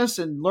craziness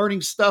and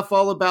learning stuff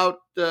all about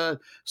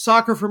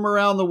soccer from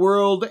around the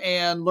world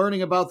and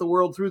learning about the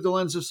world through the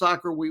lens of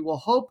soccer, we will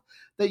hope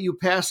that you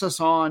pass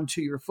us on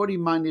to your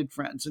footy-minded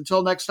friends.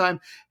 Until next time,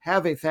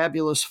 have a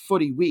fabulous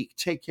footy week.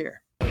 Take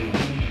care.